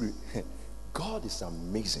will see God is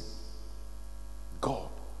amazing. God,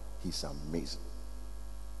 he's amazing.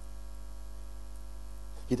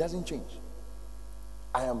 He doesn't change.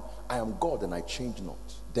 I am God and I change not.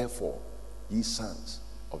 Therefore, ye sons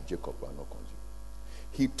of Jacob are not consumed.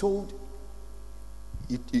 He told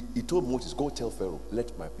Moses, go tell Pharaoh,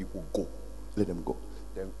 let my people go. Let them go.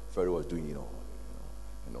 Then Pharaoh was doing, they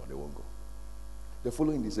won't go. The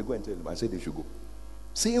following day, they go and tell them, I said they should go.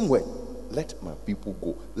 Same way, let my people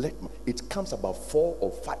go. It comes about 4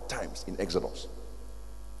 or 5 times in Exodus.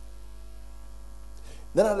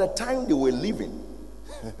 Then at the time they were leaving,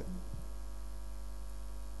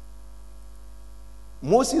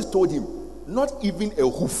 Moses told him, not even a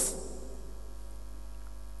hoof.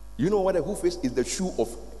 You know what a hoof is? It's the shoe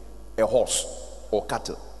of a horse or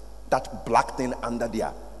cattle. That black thing under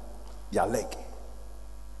their leg.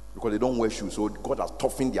 Because they don't wear shoes, so God has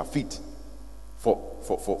toughened their feet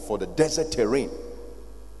for the desert terrain.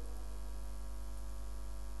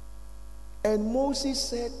 And Moses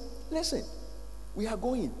said, listen, we are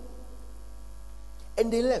going.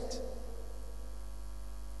 And they left.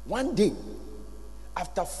 One day,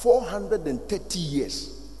 after 430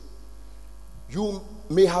 years, you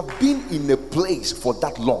may have been in a place for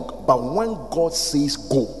that long, but when God says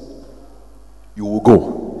go, you will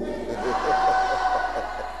go.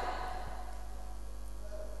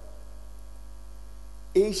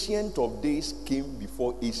 Ancient of days came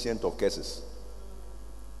before ancient of curses.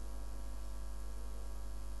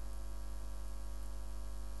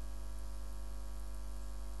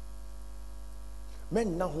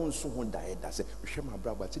 Men na hon so hon dae da say hwe ma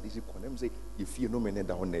bra ba ti disi konem say if you no men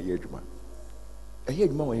da hon na ye adwuma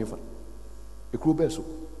wa yefa e kro be so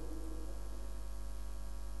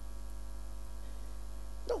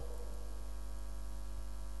no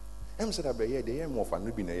em say da be ye de ye mo fa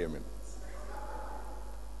no bi na ye men.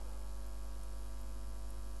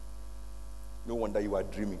 No wonder you are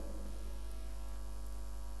dreaming.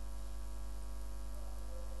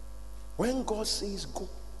 When God says go,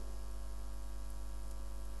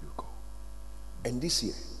 you go. And this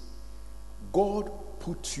year, God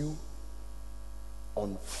put you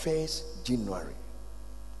on 1st January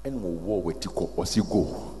and will war with you as you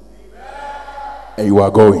go. And you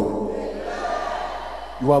are going.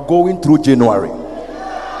 You are going through January,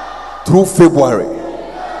 through February,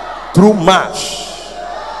 through March,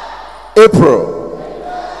 April,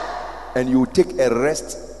 and you take a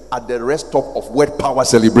rest at the rest stop of Word Power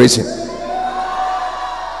Celebration.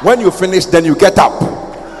 When you finish, then you get up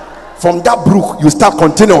from that brook. You start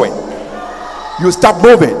continuing. You start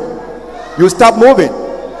moving. You start moving,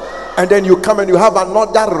 and then you come and you have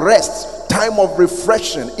another rest time of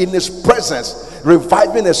refreshing in His presence,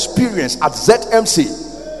 reviving experience at ZMC,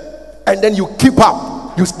 and then you keep up.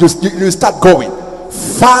 You start going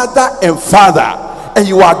farther and farther, and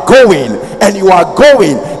you are going, and you are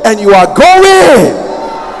going, and you are going.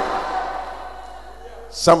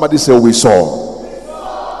 Somebody say, we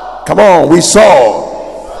saw. Come on, we saw.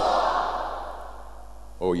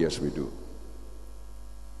 Oh yes, we do.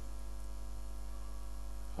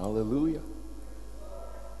 Hallelujah.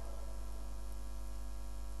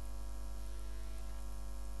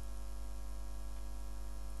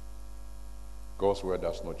 God's word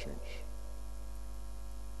does not change.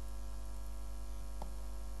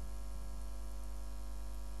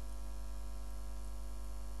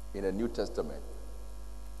 In the New Testament,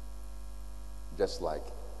 just like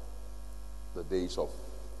the days of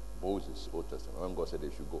Moses, Old Testament, when God said they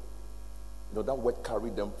should go, that word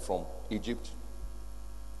carried them from Egypt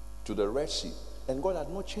to the Red Sea, and God had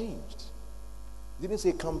not changed. He didn't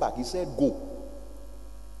say come back, he said go.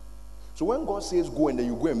 So when God says go, and then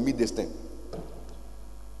you go and meet this thing,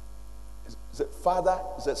 he said, Father,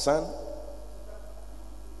 he said, Son,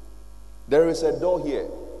 there is a door here.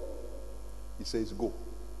 He says go.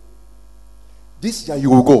 This year you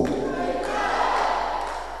will go.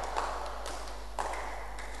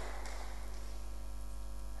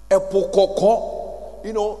 Epokoko,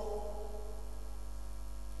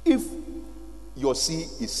 if your sea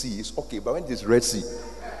is sea, it's okay, but when it is Red Sea,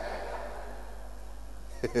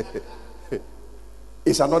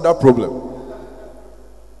 it's another problem.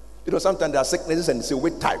 Sometimes there are sicknesses and they say,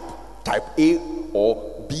 wait, type A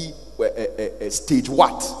or B, stage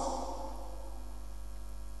what?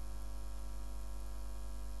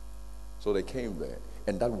 So they came there,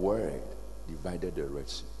 and that word divided the Red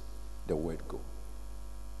Sea. The word go.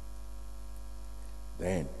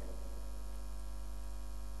 Then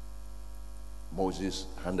Moses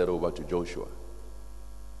handed over to Joshua.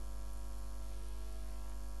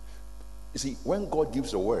 You see, when God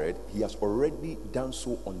gives a word, he has already done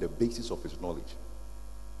so on the basis of his knowledge.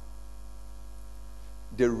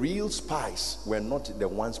 The real spies were not the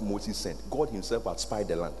ones Moses sent. God himself had spied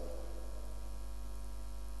the land.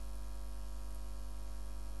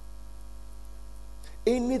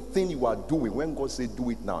 Anything you are doing, when God says do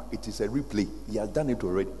it now, it is a replay. He has done it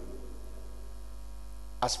already.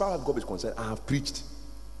 As far as God is concerned, I have preached.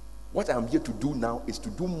 What I am here to do now is to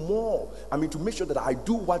do more. To make sure that I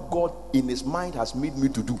do what God in his mind has made me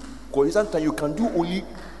to do. Because sometimes you can do only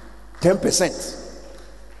 10%.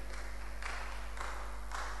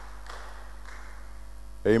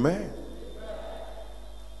 Amen.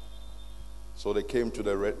 So they came to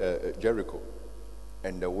the Jericho,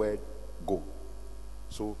 and the word go.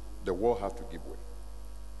 So the wall had to give way.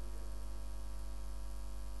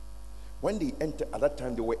 When they entered, at that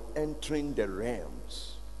time they were entering the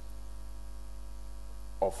realms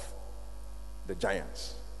of the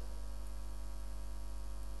giants.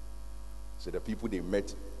 So the people they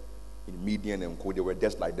met in Midian and Co, they were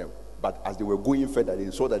just like them. But as they were going further,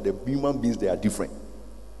 they saw that the human beings, they are different.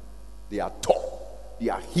 They are tall. They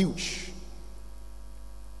are huge.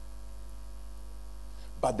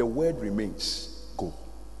 But the word remains, go.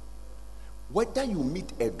 Whether you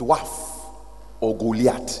meet a dwarf or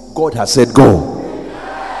Goliath, God has said go.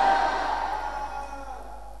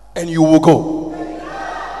 And you will go.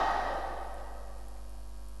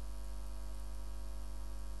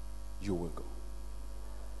 You will go.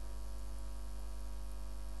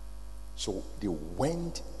 So they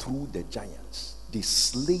went through the giants. They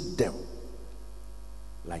slayed them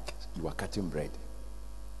like you are cutting bread.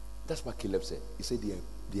 That's what Caleb said. He said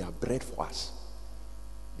they are bread for us.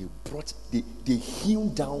 They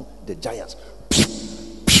hewn down the giants.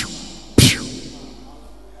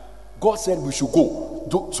 God said we should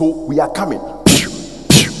go. So we are coming.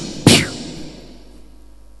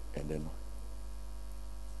 And then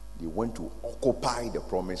they went to occupy the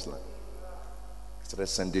promised land. Started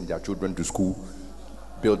sending their children to school,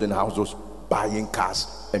 building houses, buying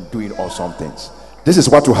cars, and doing awesome things. This is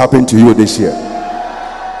what will happen to you this year.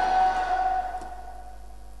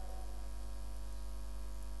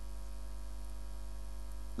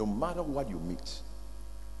 No matter what you meet,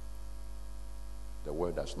 the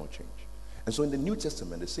word does not change. And so in the New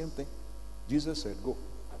Testament, the same thing. Jesus said, go.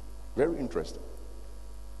 Very interesting.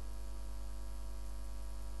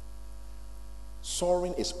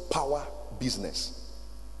 Soaring is power business.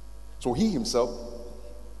 So he himself,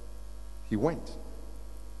 he went.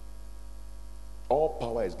 All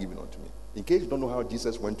power is given unto me. In case you don't know how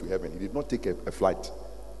Jesus went to heaven, he did not take a flight.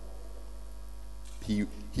 He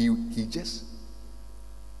just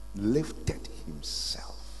lifted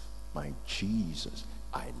himself. My Jesus,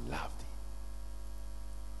 I love thee.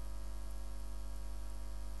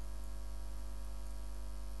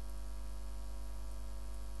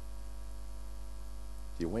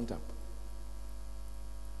 He went up.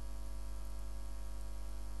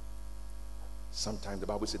 Sometimes the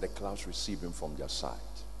Bible says the clouds received him from their side.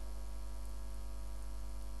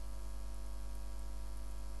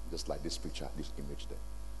 Just like this picture, this image there.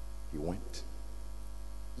 He went.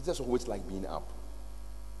 Jesus always like being up.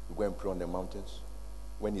 You go and pray on the mountains.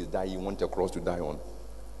 When he's dying, he wants a cross to die on.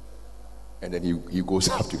 And then he goes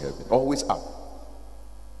up to heaven. Always up.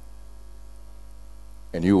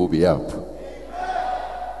 And you will be up.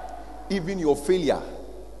 Even your failure,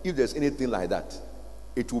 if there's anything like that,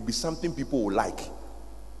 it will be something people will like.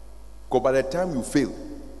 Because by the time you fail,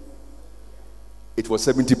 it was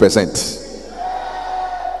 70%.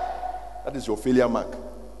 That is your failure mark.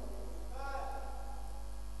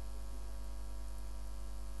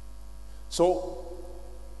 So,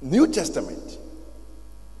 New Testament,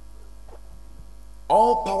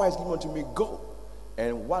 all power is given unto me, go.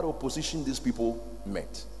 And what opposition these people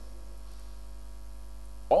met?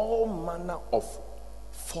 All manner of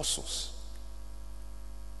forces.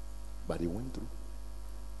 But they went through.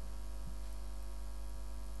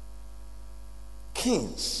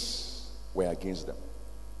 Kings were against them.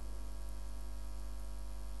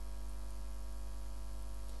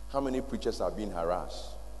 How many preachers have been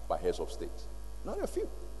harassed by heads of state? Not a few.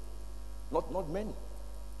 Not many.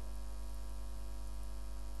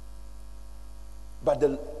 But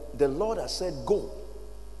the Lord has said, go.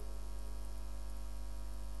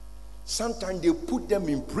 Sometimes they put them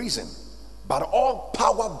in prison, but all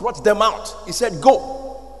power brought them out. He said,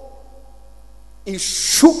 go. He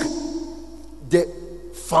shook the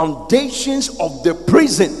foundations of the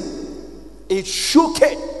prison. It shook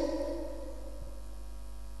it.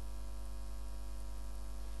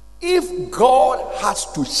 If God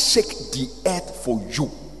has to shake the earth for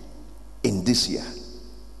you in this year,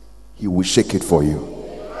 He will shake it for you.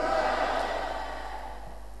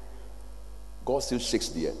 God still shakes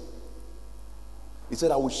the earth. He said,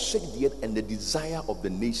 I will shake the earth and the desire of the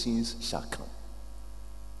nations shall come.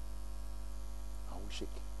 I will shake.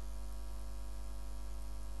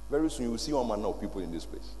 Very soon you will see one manner of people in this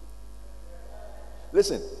place.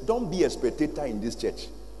 Listen, don't be a spectator in this church.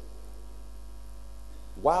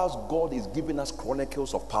 Whilst God is giving us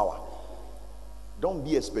chronicles of power, don't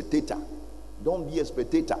be a spectator. Don't be a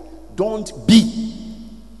spectator. Don't be.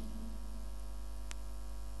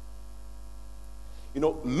 You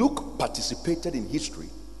know, Luke participated in history,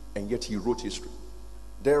 and yet he wrote history.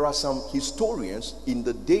 There are some historians in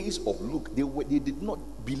the days of Luke, they did not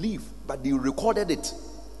believe, but they recorded it.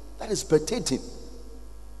 That is spectating.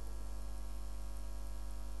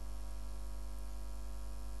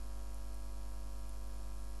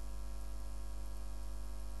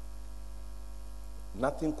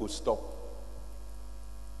 Nothing could stop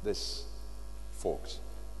this, folks,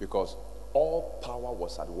 because all power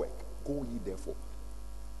was at work. Go ye therefore.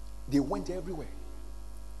 They went everywhere.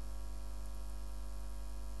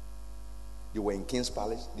 They were in King's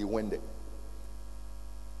Palace. They went there.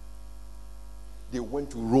 They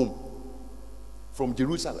went to Rome from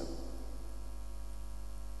Jerusalem.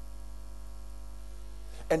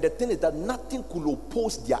 And the thing is that nothing could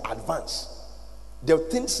oppose their advance. The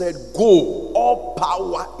thing said, go, all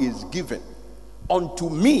power is given unto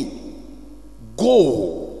me.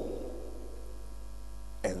 Go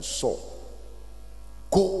and sow.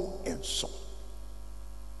 Go and sow.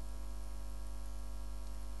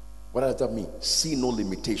 What does that mean? See no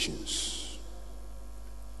limitations.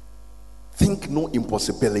 Think no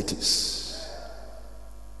impossibilities.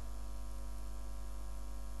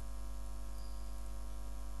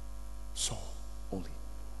 Sow only.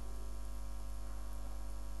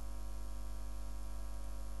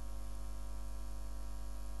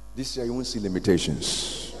 This year you won't see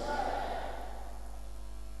limitations.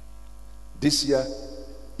 This year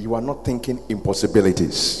you are not thinking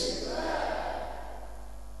impossibilities.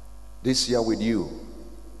 This year with you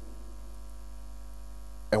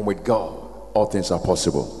and with God, all things are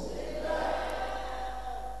possible.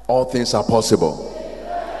 All things are possible.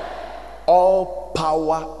 All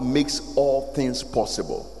power makes all things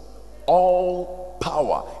possible. All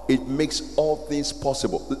power, it makes all things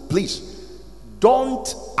possible. Please,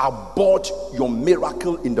 don't abort your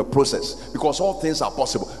miracle in the process, because all things are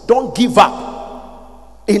possible. Don't give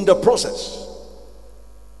up in the process.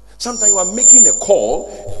 Sometimes you are making a call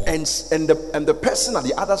and the person at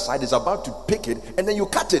the other side is about to pick it, and then you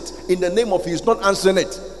cut it in the name of he's not answering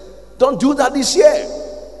it. Don't do that this year.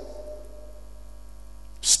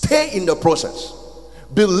 Stay in the process.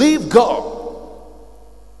 Believe God.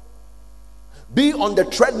 Be on the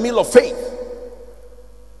treadmill of faith.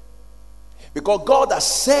 Because God has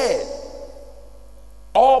said,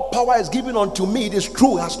 all power is given unto me. It is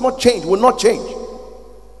true, has not changed, will not change.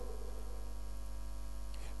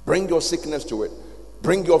 Bring your sickness to it.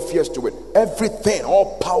 Bring your fears to it. Everything,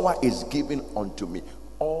 all power is given unto me.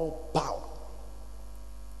 All power.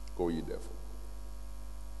 Go ye therefore.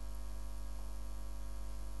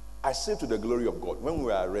 I say to the glory of God, when we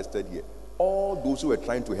were arrested here, all those who were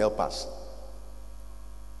trying to help us,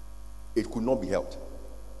 it could not be helped.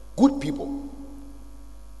 Good people.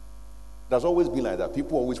 There's always been like that.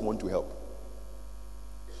 People always want to help.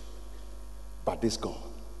 But this God,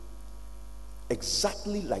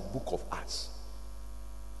 exactly like Book of Acts.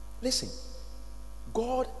 Listen,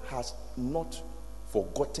 God has not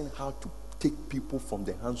forgotten how to take people from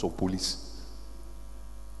the hands of police,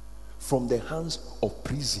 from the hands of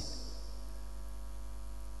prison.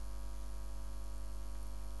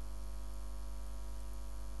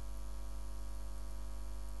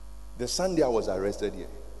 The Sunday I was arrested here,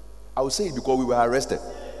 I will say it because we were arrested.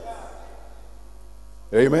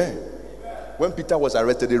 Amen. When Peter was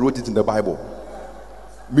arrested, they wrote it in the Bible.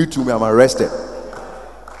 Me too, I'm arrested.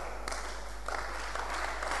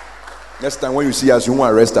 Next time when you see us, you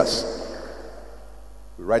won't arrest us.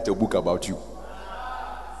 We write a book about you.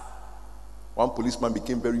 One policeman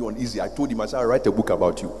became very uneasy. I told him, I said, I'll write a book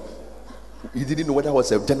about you. He didn't know whether I was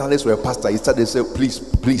a journalist or a pastor. He started to say, please.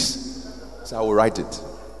 So I will write it.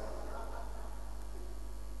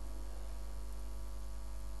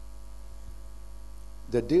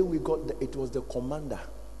 The day we got there, it was the commander.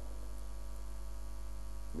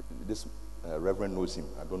 This reverend knows him.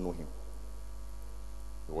 I don't know him.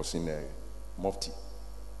 He was in Mufti.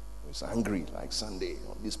 He was angry like Sunday.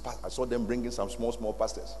 I saw them bringing some small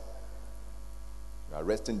pastors.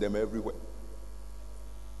 Arresting them everywhere.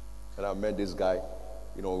 And I met this guy.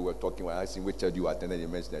 We were talking. I asked him, which church you attended? He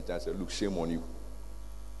mentioned that. I said, look, shame on you.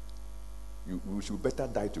 We should better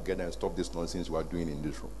die together and stop this nonsense we are doing in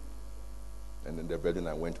this room. And then the brethren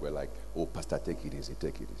I went were like, oh, Pastor, take it easy,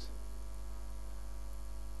 take it easy.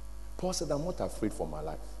 Paul said, I'm not afraid for my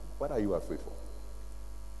life. What are you afraid for?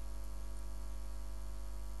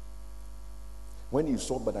 When he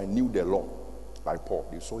saw, but I knew the law, like Paul,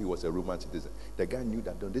 he saw he was a Roman citizen. The guy knew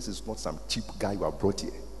that this is not some cheap guy you have brought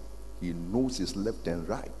here. He knows his left and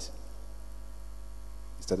right.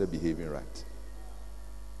 He started behaving right.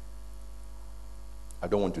 I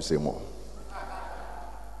don't want to say more.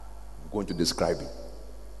 I'm going to describe him.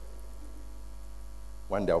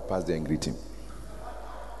 One day I'll pass there and greet him.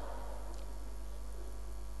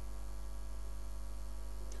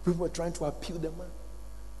 People were trying to appeal the man.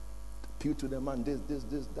 Appeal to the man, this,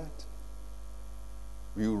 that.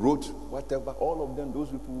 We wrote whatever, all of them, those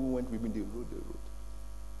people who went with me, they wrote.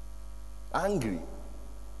 Angry.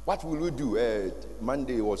 What will we do?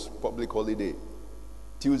 Monday was public holiday.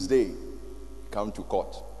 Tuesday, come to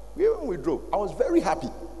court. When we drove, I was very happy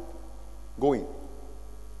going.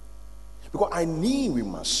 Because I knew in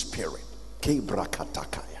my spirit,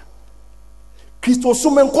 Kebrakataka. Christo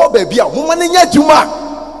sumenko baby, mama ninya juma.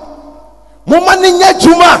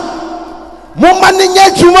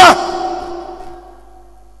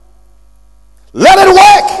 Let it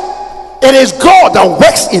work. It is God that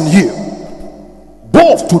works in you,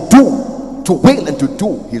 both to will and to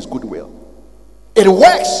do his good will. It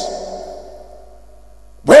works.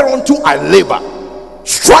 Whereunto I labor,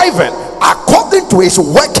 striving according to his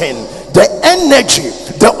working, the energy,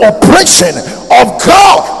 the operation of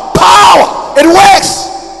God, power. It works.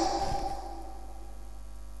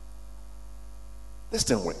 This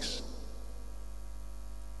thing works.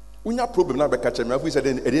 We have problem now. We said,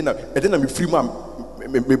 I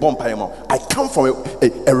come from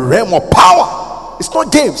a realm of power. It's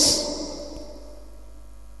not games.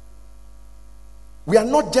 We are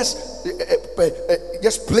not just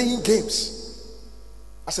playing games.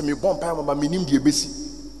 I said,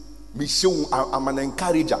 I'm an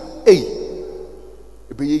encourager.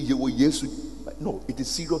 No, it is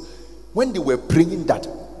serious. When they were praying that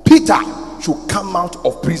Peter should come out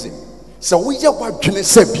of prison, so we say that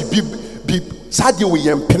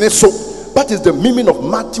is the meaning of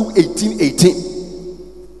Matthew 18:18.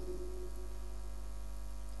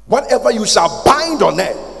 Whatever you shall bind on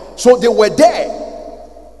earth. So they were there,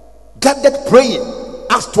 gathered praying.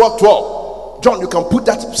 Acts 12:12. John, you can put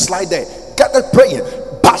that slide there. Gathered praying.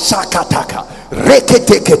 Bashakataka,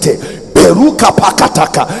 reketekete, beruka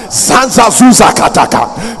pakataka, zanza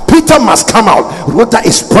zuzakataka. Peter must come out. Rhoda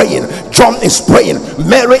is praying. John is praying.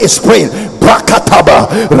 Mary is praying. Brakataba,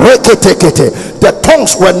 reketekete. The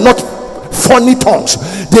tongues were not funny tongues.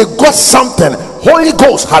 They got something. Holy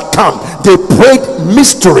Ghost had come. They prayed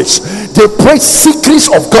mysteries. They prayed secrets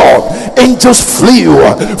of God. Angels flew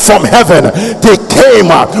from heaven. They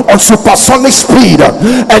came on supersonic speed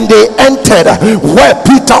and they entered where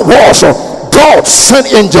Peter was. God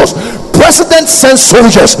sent angels, president sends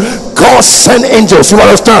soldiers, God sends angels. You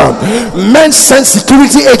understand? Men send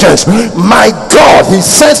security agents. My God, he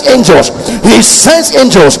sends angels. He sends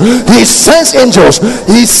angels. He sends angels.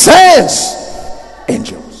 He sends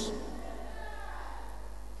angels.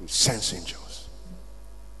 He sends angels.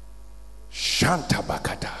 Shanta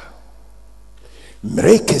bakata.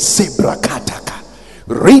 Mreke sebrakataka.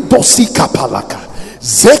 Ridosika palaka.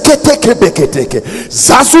 Zeketeke beketeke.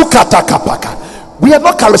 Zazukata kapaka. We are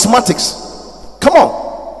not charismatics. Come on.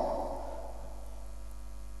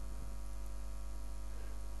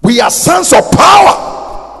 We are sons of power.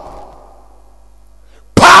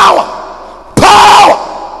 Power. Power.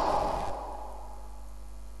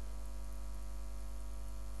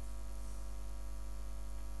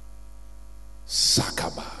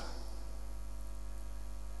 Sakaba.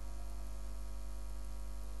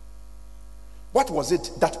 What was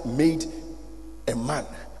it that made a man,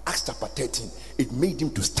 Acts chapter 13, it made him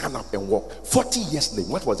to stand up and walk? 40 years later,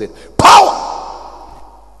 what was it? Power!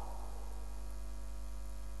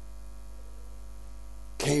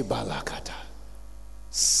 Kebalakata,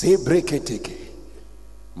 Sebreketeke,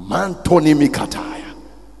 Mantoni Mikataya,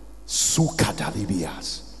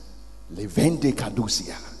 Sukadalibias, Levende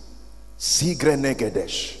Kadusia,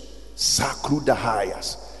 Sigrenegedesh,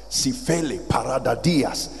 Sakrudahayas, Sifele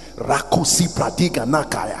Paradadias, Rakusi Pradiga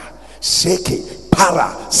Nakaya, Sheke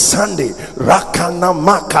Para Sande Rakana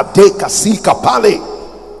Makadeka Sika Pale.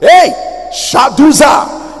 Hey,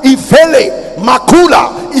 Shaduza Ifele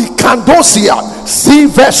Makula Ikandosia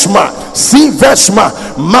Siveshma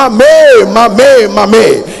Mame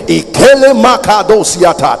Ikele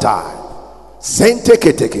Makadosia Tata Sente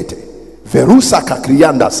Ketekete Verusa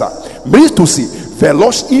Kakriandasa Mitusi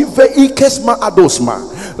Velosh Ive Ikesma Adosma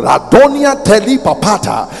Radonia Teli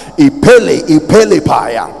Papata Ipele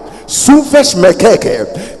Paya Suvesh Mekeke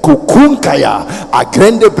Kukunkaya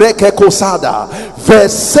Agrende Breke Kosada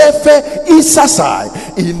Vesefe Isasai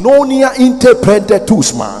Inonia Interprete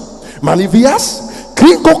Tusman Manivias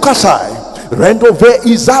Krinko Kasai Rendo Ve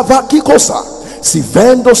Izava Kikosa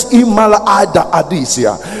Sivendos Imala Ada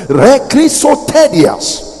Adisia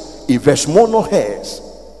Recrisotedias Iveshmono Hes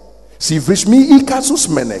Sivrishmi Ikasus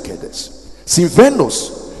Menekedes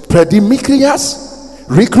Sivenos Predimicrias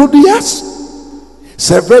Recrudias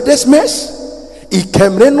Sevedes Mes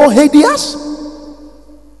Ikemreno Hedias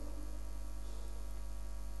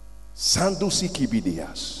Sandusi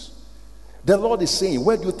Kibidias. The Lord is saying,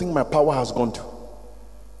 where do you think my power has gone to?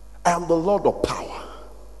 I am the Lord of power.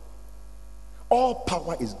 All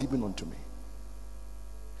power is given unto me.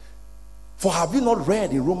 For have you not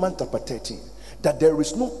read in Romans chapter 13 that there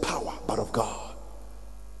is no power but of God?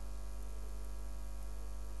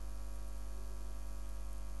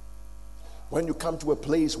 When you come to a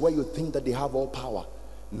place where you think that they have all power,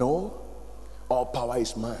 no, all power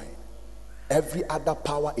is mine. Every other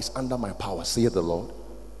power is under my power, saith the Lord.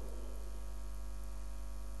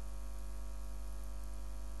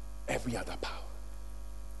 Every other power.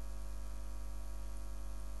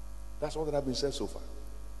 That's all that I've been said so far.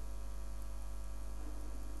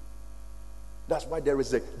 That's why there is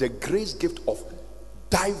the grace gift of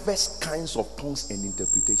diverse kinds of tongues and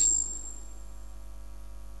interpretation.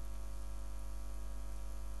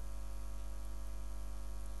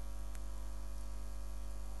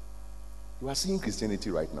 You are seeing Christianity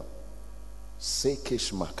right now.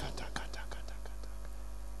 Sekeshma kata kata kata kata.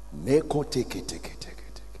 Neko teke teke teke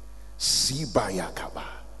teke. Sibaya kaba.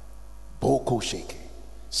 Boko sheke.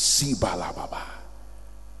 Sibala baba.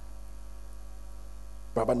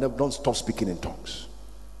 Baba, don't stop speaking in tongues.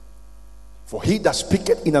 For he that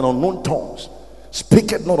speaketh in an unknown tongues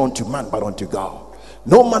speaketh not unto man but unto God.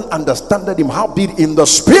 No man understandeth him, howbeit in the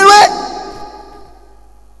spirit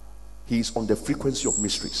he is on the frequency of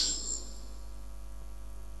mysteries.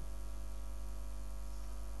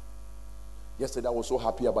 Yesterday I was so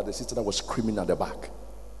happy about the sister that was screaming at the back.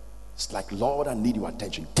 It's like, Lord, I need your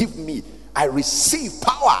attention. Give me. I receive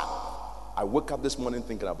power. I woke up this morning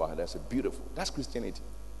thinking about it. I said, beautiful. That's Christianity.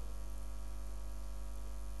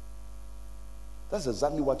 That's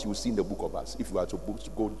exactly what you will see in the book of Acts if you are to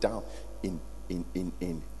go down in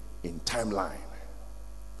timeline.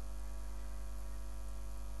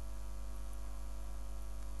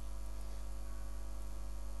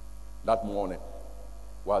 That morning,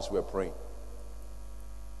 whilst we were praying,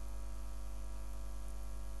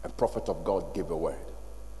 a prophet of God gave a word.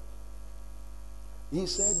 He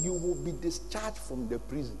said, you will be discharged from the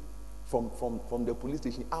prison, from the police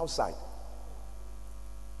station outside.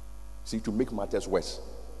 See, to make matters worse.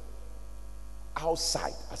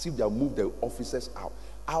 Outside, as if they have moved the officers out.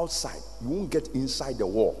 Outside, you won't get inside the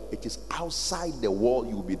wall. It is outside the wall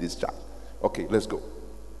you will be discharged. Okay, let's go.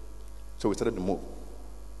 So we started to move.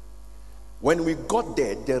 When we got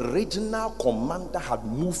there, the regional commander had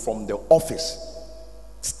moved from the office,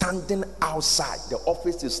 standing outside. The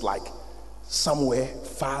office is like somewhere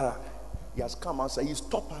far. He has come outside. He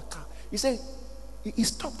stopped our car. He said, he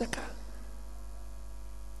stopped the car.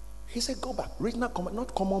 He said, go back. Regional command,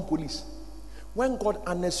 not common police. When God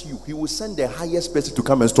honors you, he will send the highest person to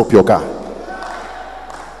come and stop your car.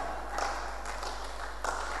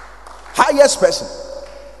 Highest person.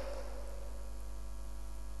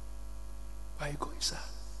 Where are you going, sir?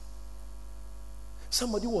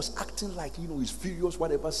 Somebody was acting like, he's furious,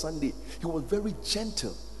 whatever, Sunday. He was very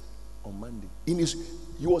gentle on Monday.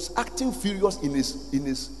 He was acting furious in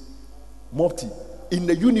his mufti. In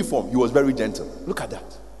the uniform, he was very gentle. Look at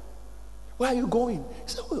that. Where are you going? He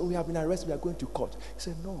said, oh, we have been arrested. We are going to court. He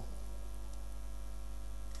said, no.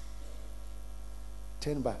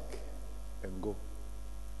 Turn back and go.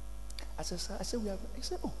 I said, sir, we have. He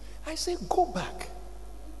said, oh. I said, go back.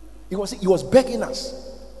 He was begging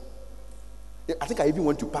us. I think I even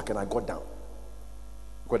went to park and I got down.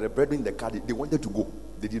 Because the brethren in the car, they wanted to go.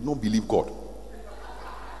 They did not believe God.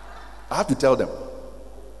 I have to tell them.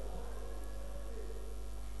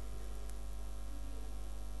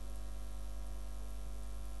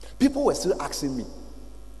 People were still asking me,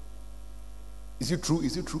 is it true?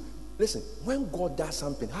 Is it true? Listen, when God does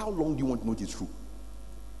something, how long do you want to know it's true?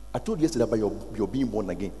 I told you yesterday about your being born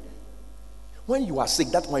again. When you are sick,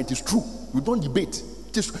 that's why it is true. We don't debate.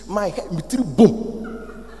 It is my head, me three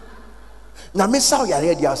boom. Now, me saw you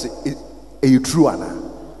already. I say, are you true, Anna?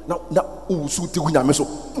 Now, so to win, I'm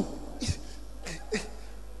so.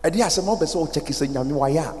 I did have some more person check his name.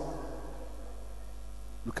 Why?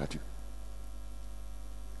 Look at you.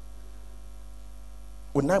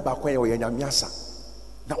 When I back when you are young, now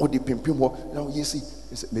all the pimping more. Now you see,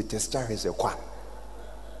 me tester is a quack.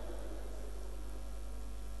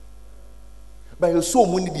 But you so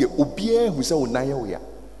many the obie who say unaya we are,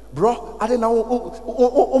 bro. I don't know.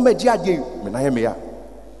 Oh, me dia dia. Me naya me ya.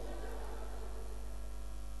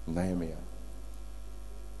 Naya me ya.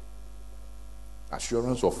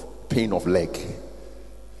 Assurance of pain of leg.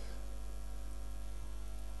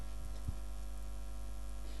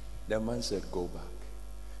 The man said, "Go back."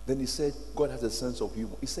 Then he said, God has a sense of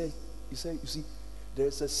humor. He said, you see, there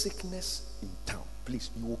is a sickness in town. Please,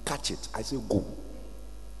 you will catch it. I said, go.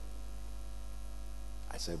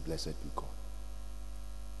 I said, blessed be God.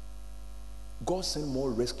 God sent more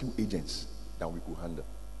rescue agents than we could handle.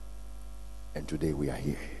 And today we are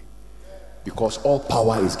here. Because all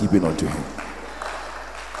power is given unto him.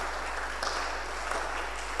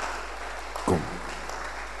 Go.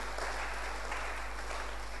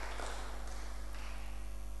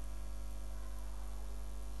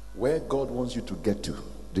 Where God wants you to get to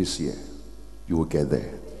this year, you will get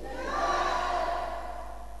there.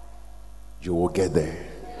 You will get there.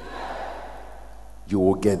 You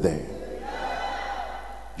will get there.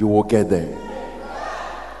 You will get there.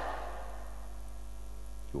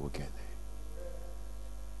 You will get there.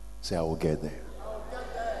 Say, I will get there.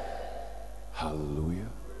 Hallelujah.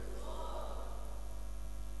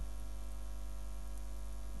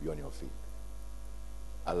 Be on your feet.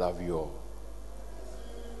 I love you all.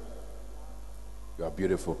 You are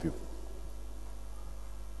beautiful people.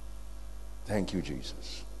 Thank you,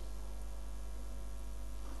 Jesus.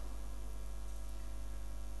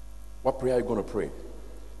 What prayer are you going to pray?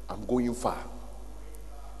 I'm going far.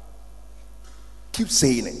 Keep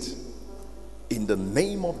saying it. In the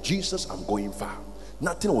name of Jesus, I'm going far.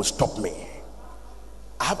 Nothing will stop me.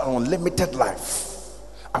 I have an unlimited life.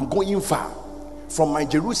 I'm going far. From my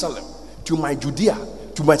Jerusalem to my Judea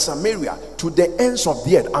to my Samaria to the ends of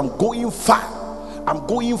the earth. I'm going far. I'm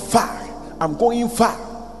going far. I'm going far.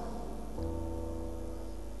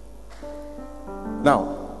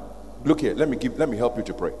 Now, look here. Let me help you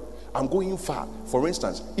to pray. I'm going far. For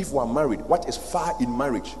instance, if we are married, what is far in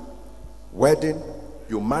marriage? Wedding,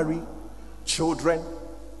 you marry, children,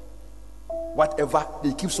 whatever,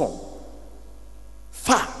 it keeps on.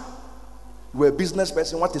 Far. You're a business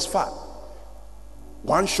person, what is far?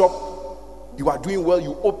 One shop, you are doing well,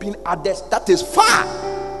 you open others, that is far.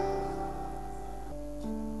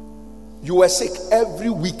 You were sick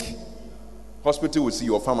every week. Hospital will see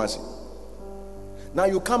your pharmacy. Now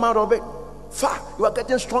you come out of it. Far. You are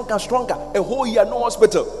getting stronger and stronger. A whole year, no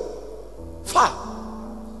hospital. Far.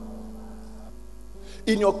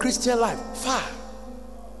 In your Christian life, far.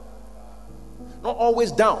 Not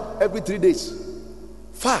always down every 3 days.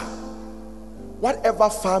 Far. Whatever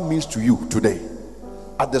far means to you today,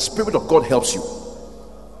 as the Spirit of God helps you.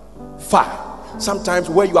 Far. Sometimes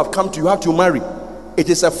where you have come to, you have to marry. It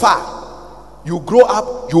is a far. You grow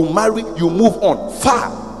up, you marry, you move on.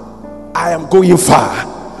 Far. I am going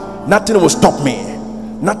far. Nothing will stop me.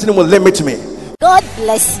 Nothing will limit me. God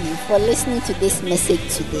bless you for listening to this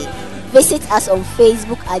message today. Visit us on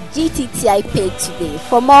Facebook at GTTI page today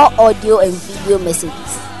for more audio and video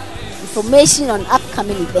messages, information on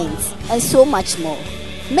upcoming events, and so much more.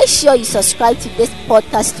 Make sure you subscribe to this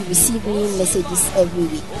podcast to receive new messages every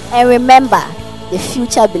week. And remember, the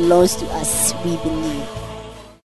future belongs to us. We believe.